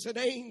city. It was an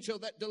angel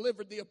that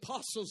delivered the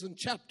apostles in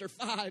chapter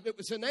 5. It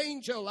was an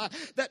angel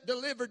that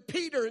delivered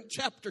Peter in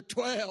chapter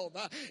 12.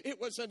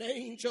 It was an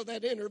angel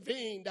that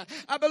intervened.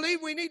 I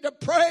believe we need to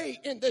pray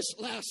in this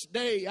last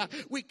day.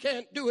 We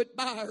can't do it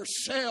by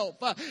ourselves.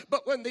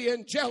 But when the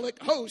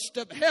angelic host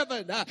of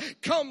heaven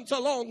comes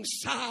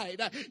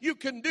alongside, you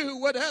can do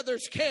what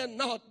others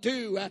cannot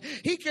do.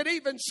 He could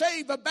even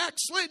save a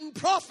backslidden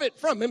prophet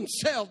from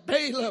himself,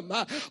 Balaam,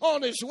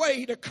 on his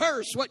way to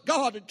curse what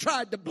God had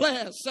tried to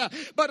bless.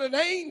 But an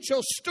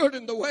angel stood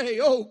in the way.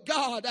 Oh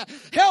God,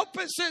 help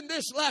us in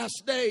this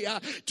last day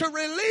to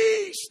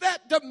release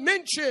that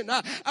dimension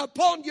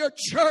upon your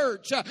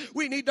church.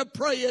 We need to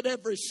pray it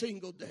every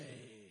single day.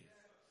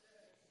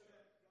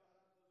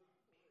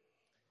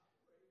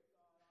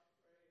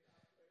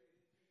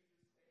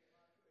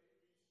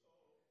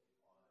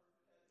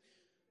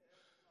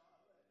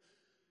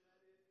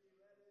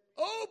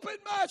 Open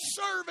my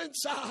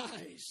servant's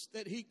eyes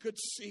that he could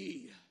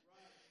see.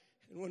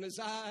 And when his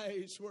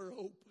eyes were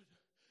open,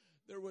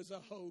 there was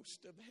a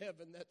host of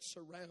heaven that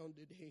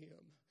surrounded him.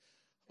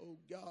 Oh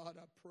God,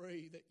 I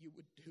pray that you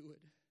would do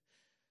it.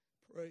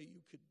 Pray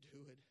you could do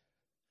it.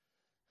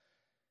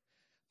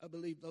 I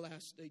believe the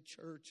last day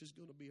church is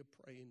going to be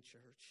a praying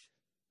church.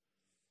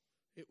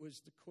 It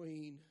was the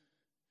Queen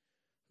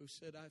who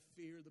said, I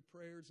fear the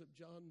prayers of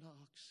John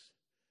Knox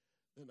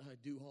than I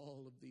do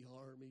all of the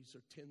armies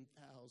or 10,000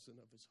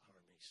 of his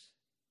armies.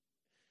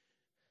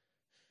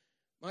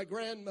 My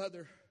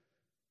grandmother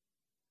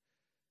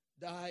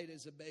died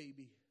as a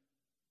baby.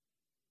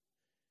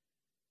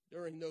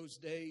 During those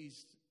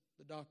days,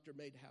 the doctor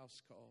made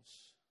house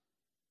calls.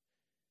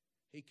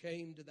 He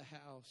came to the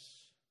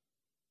house.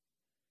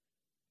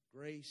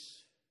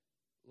 Grace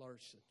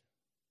Larson.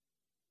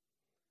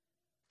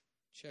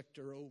 Checked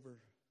her over.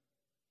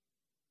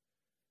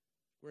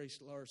 Grace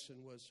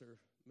Larson was her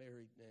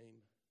married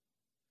name.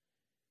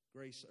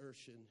 Grace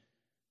Urshan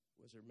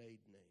was her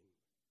maiden name.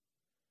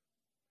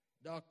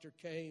 Doctor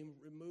came,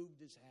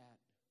 removed his hat,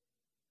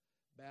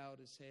 bowed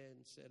his head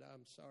and said,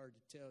 I'm sorry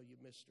to tell you,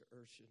 Mr.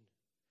 Urshan,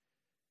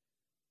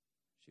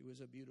 she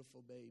was a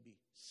beautiful baby.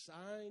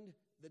 Signed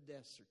the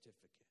death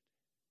certificate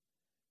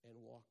and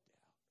walked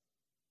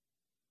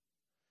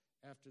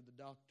out. After the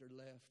doctor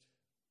left,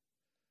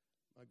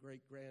 my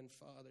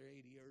great-grandfather,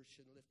 80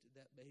 Urshan, lifted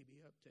that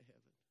baby up to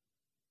heaven.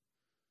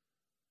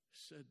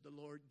 Said, the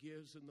Lord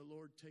gives and the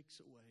Lord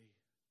takes away.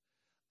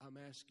 I'm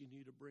asking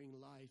you to bring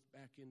life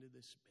back into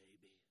this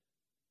baby.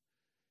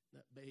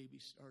 That baby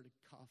started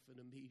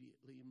coughing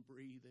immediately and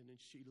breathing, and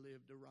she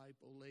lived a ripe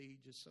old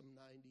age of some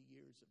 90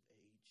 years of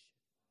age.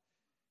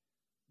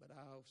 But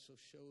I also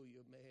show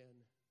you a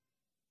man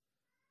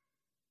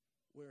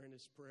where in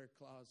his prayer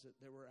closet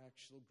there were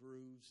actual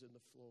grooves in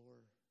the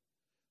floor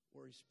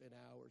where he spent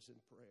hours in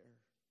prayer.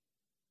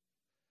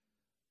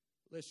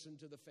 Listen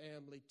to the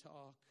family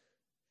talk.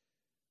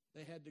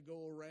 They had to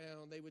go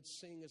around. They would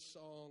sing a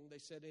song. They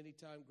said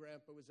anytime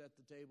Grandpa was at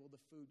the table,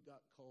 the food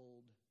got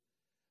cold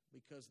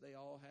because they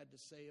all had to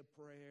say a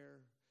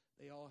prayer.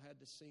 They all had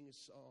to sing a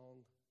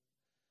song.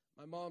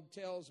 My mom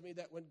tells me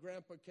that when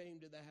Grandpa came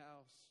to the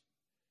house,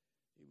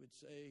 he would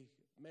say,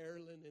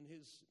 Marilyn, in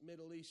his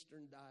Middle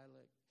Eastern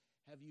dialect,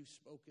 have you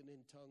spoken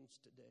in tongues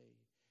today?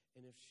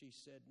 And if she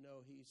said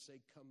no, he'd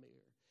say, come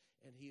here.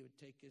 And he would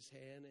take his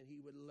hand and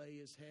he would lay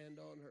his hand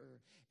on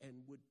her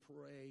and would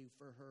pray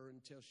for her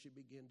until she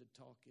began to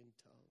talk in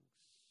tongues.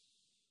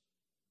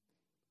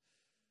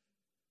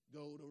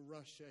 Go to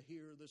Russia,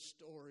 hear the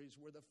stories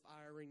where the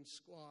firing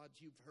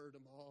squads, you've heard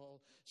them all,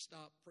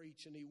 stop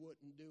preaching, he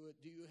wouldn't do it.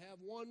 Do you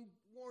have one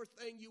more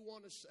thing you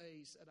want to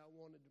say? He said, I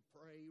wanted to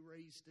pray. He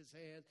raised his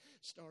hand,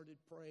 started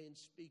praying,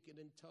 speaking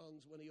in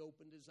tongues. When he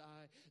opened his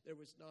eye, there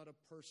was not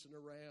a person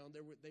around.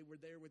 They were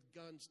there with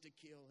guns to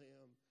kill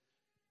him.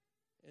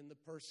 And the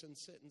person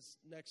sitting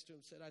next to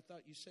him said, I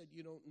thought you said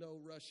you don't know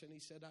Russian. He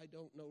said, I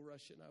don't know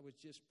Russian. I was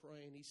just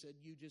praying. He said,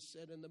 you just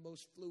said in the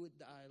most fluid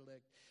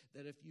dialect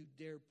that if you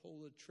dare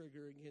pull the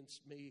trigger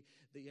against me,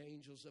 the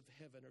angels of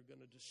heaven are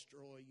going to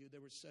destroy you. There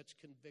was such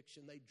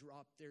conviction, they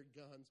dropped their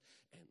guns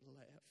and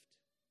left.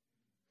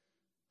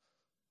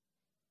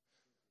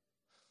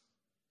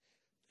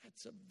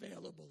 That's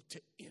available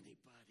to anybody.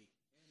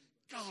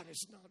 God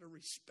is not a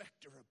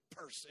respecter of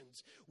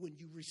persons. When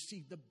you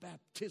receive the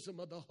baptism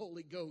of the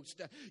Holy Ghost,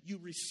 you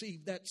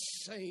receive that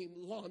same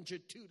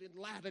longitude and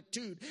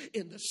latitude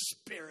in the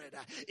Spirit.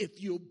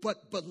 If you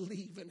but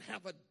believe and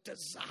have a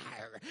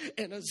desire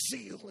and a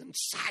zeal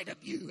inside of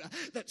you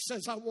that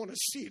says, I want to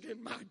see it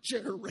in my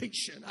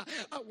generation.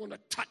 I want to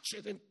touch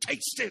it and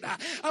taste it.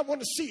 I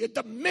want to see a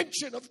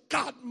dimension of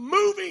God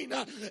moving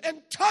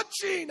and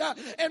touching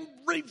and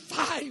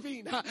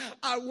reviving.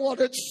 I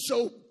want it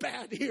so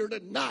bad here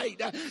tonight.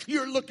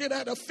 You're looking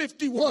at a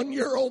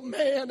 51-year-old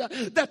man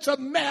that's a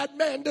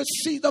madman to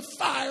see the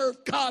fire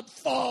of God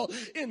fall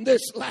in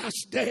this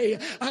last day.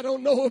 I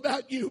don't know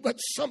about you, but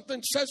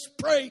something says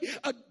pray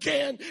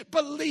again,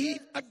 believe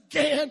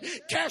again,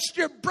 cast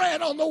your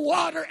bread on the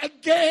water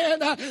again,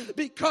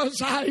 because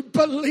I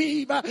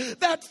believe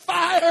that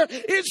fire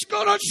is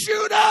going to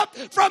shoot up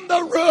from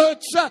the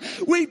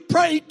roots. We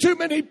prayed too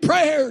many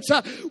prayers.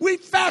 We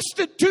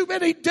fasted too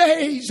many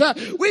days.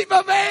 We've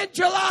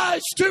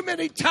evangelized too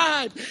many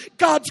times.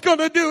 God's going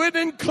to do it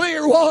in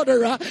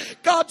Clearwater.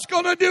 God's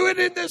going to do it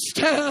in this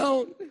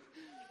town.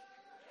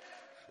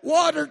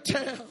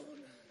 Watertown.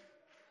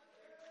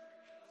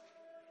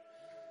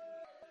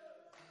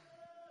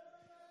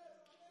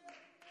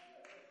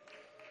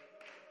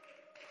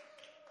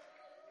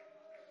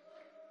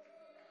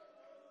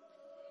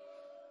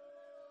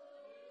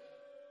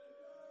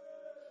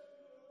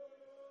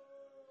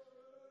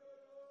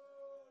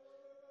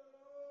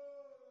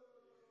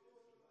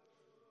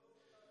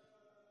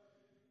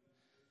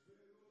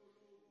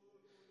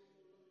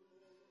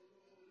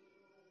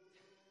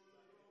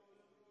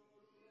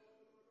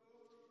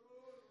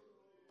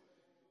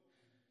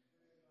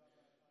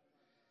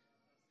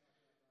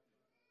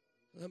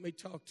 Let me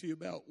talk to you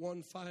about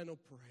one final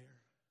prayer.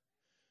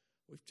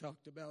 We've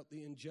talked about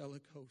the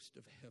angelic host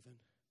of heaven.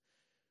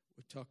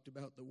 We've talked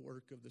about the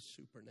work of the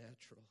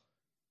supernatural.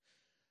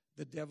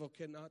 The devil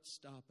cannot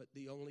stop it.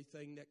 The only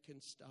thing that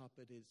can stop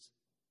it is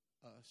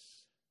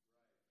us.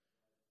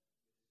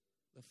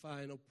 The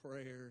final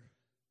prayer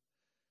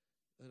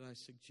that I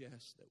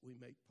suggest that we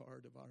make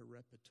part of our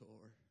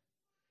repertoire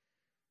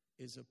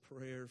is a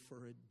prayer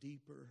for a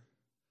deeper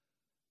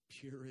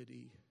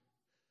purity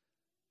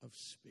of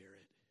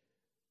spirit.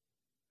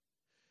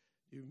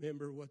 Do you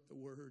remember what the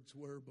words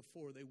were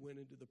before they went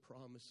into the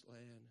promised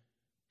land?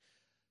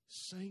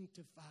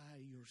 Sanctify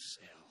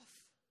yourself,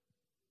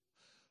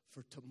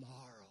 for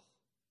tomorrow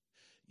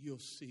you'll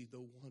see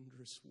the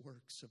wondrous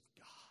works of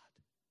God.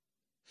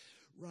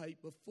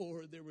 Right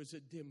before there was a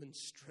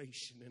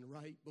demonstration, and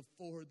right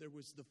before there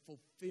was the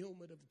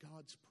fulfillment of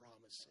God's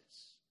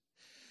promises,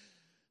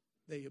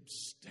 they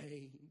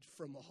abstained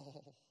from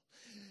all.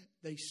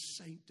 They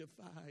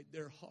sanctified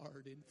their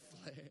heart and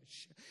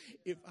flesh.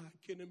 If I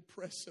can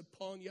impress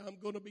upon you, I'm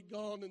going to be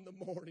gone in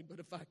the morning, but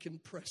if I can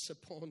press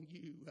upon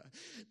you,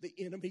 the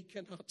enemy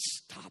cannot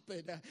stop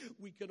it.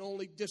 We can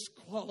only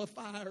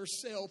disqualify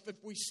ourselves if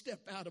we step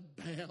out of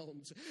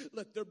bounds.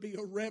 Let there be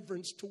a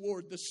reverence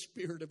toward the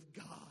Spirit of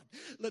God.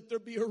 Let there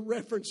be a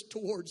reverence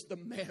towards the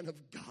man of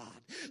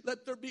God.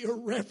 Let there be a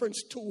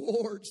reverence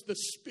towards the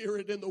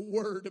Spirit and the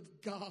Word of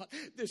God.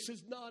 This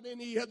is not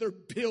any other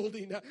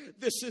building.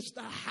 This is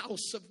the house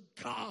of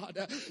God.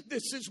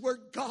 This is where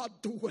God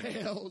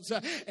dwells,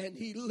 and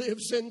He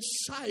lives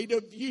inside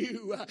of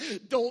you.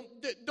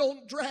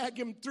 Don't drag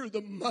Him through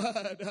the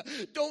mud.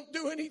 Don't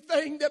do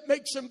anything that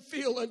makes Him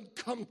feel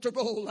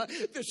uncomfortable.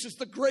 This is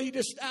the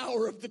greatest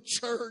hour of the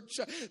church.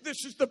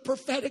 This is the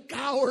prophetic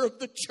hour of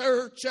the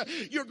church.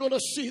 You're going to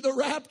see the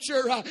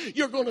rapture.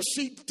 You're going to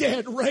see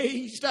dead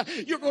raised.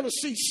 You're going to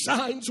see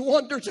signs,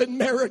 wonders, and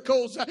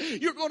miracles.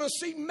 You're going to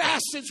see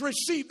masses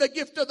receive the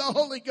gift of the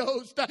Holy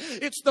Ghost.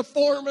 It's the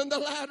form and the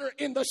latter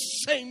in the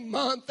same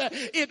month.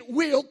 It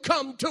will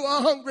come to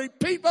a hungry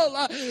people.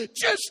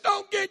 Just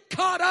don't get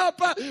caught up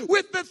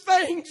with the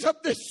things of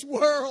this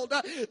world.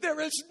 There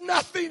is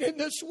nothing in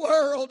this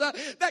world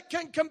that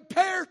can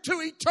compare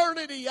to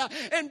eternity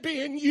and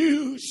being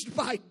used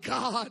by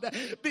God.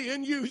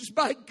 Being used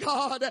by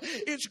God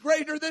is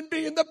greater than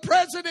being the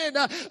president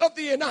of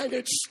the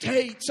United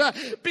States.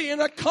 Being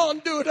a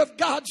conduit of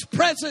God's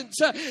presence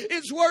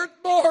is worth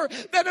more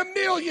than $1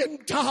 million.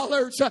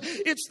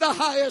 It's the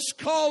highest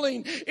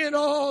calling in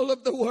all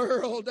of the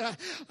world.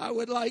 I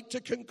would like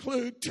to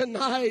conclude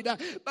tonight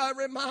by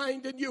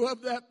reminding you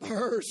of that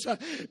verse.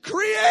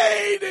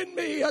 Create in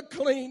me a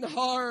clean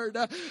heart,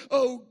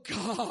 O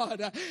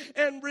God,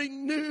 and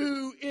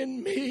renew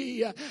in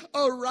me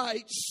a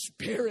right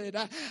spirit.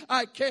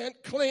 I can't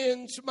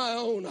cleanse my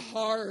own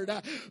heart.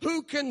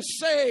 Who can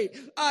say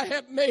I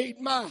have made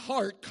my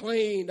heart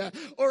clean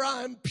or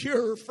I'm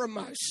pure from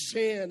my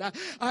sin?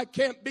 I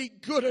can't be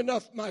good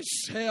enough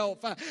myself.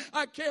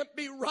 I can't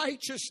be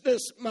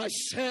righteousness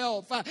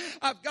myself.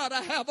 I've got to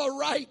have a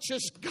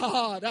righteous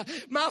God.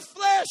 My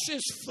flesh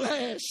is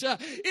flesh.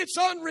 It's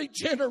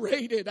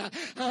unregenerated.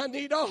 I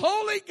need a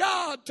holy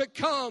God to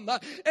come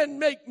and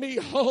make me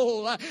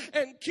whole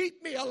and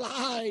keep me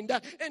aligned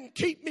and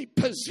keep me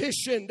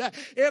positioned.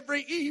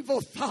 Every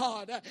evil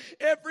thought,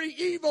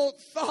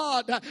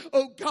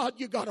 oh God,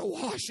 you got to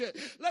wash it.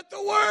 Let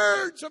the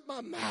words of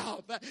my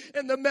mouth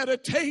and the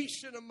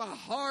meditation of my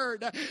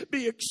heart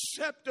be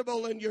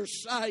acceptable in your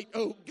sight,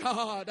 oh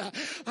God.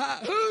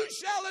 Who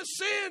shall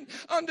ascend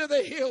unto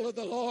the hill of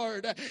the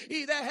Lord?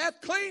 He that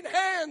hath clean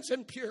hands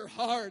and pure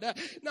heart,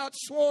 not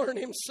sworn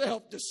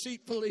himself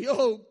deceitfully.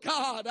 Oh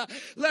God,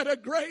 let a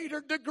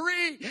greater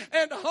degree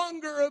and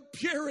hunger of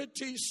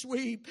purity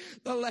sweep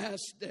the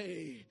last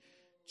day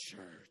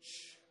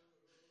church.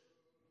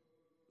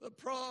 The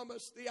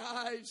promise, the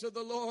eyes of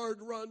the Lord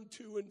run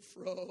to and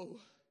fro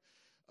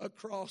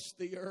across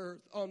the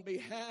earth on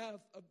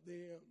behalf of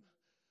them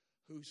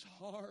whose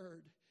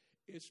heart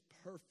is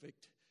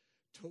perfect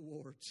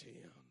towards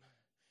Him.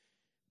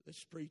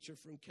 This preacher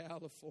from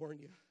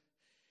California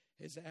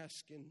is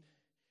asking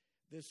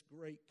this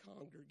great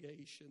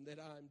congregation that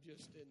I'm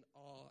just in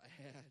awe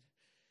at,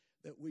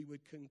 that we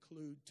would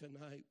conclude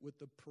tonight with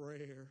the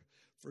prayer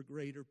for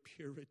greater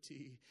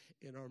purity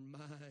in our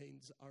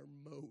minds, our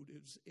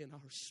motives, in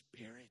our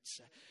spirits,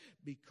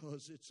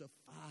 because it's a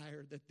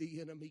fire that the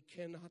enemy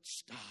cannot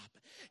stop.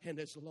 And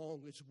as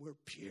long as we're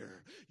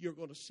pure, you're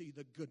going to see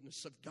the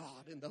goodness of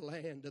God in the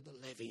land of the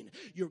living.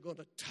 You're going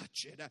to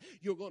touch it.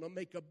 You're going to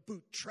make a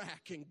boot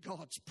track in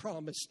God's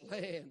promised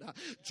land.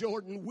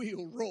 Jordan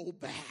will roll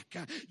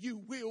back.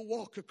 You will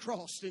walk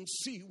across and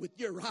see with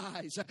your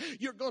eyes.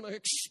 You're going to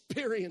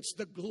experience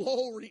the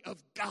glory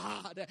of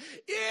God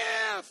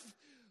if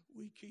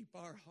we keep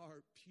our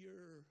heart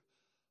pure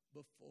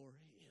before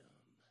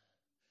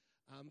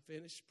Him. I'm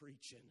finished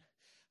preaching.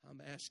 I'm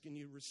asking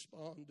you to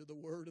respond to the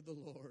word of the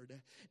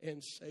Lord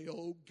and say,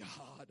 oh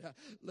God,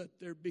 let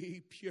there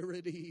be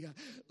purity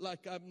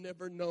like I've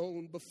never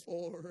known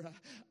before.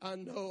 I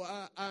know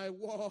I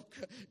walk,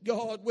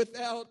 God,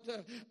 without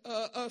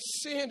a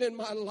sin in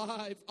my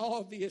life,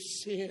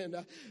 obvious sin,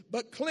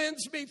 but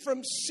cleanse me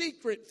from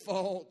secret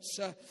faults.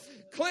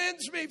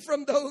 Cleanse me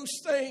from those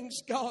things,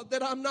 God,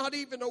 that I'm not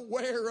even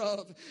aware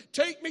of.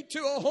 Take me to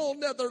a whole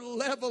nother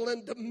level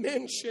and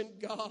dimension,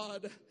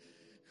 God.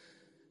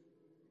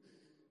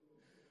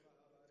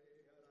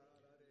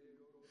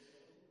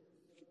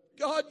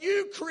 God,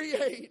 you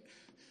create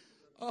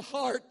a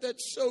heart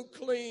that's so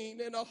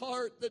clean and a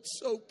heart that's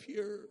so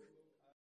pure.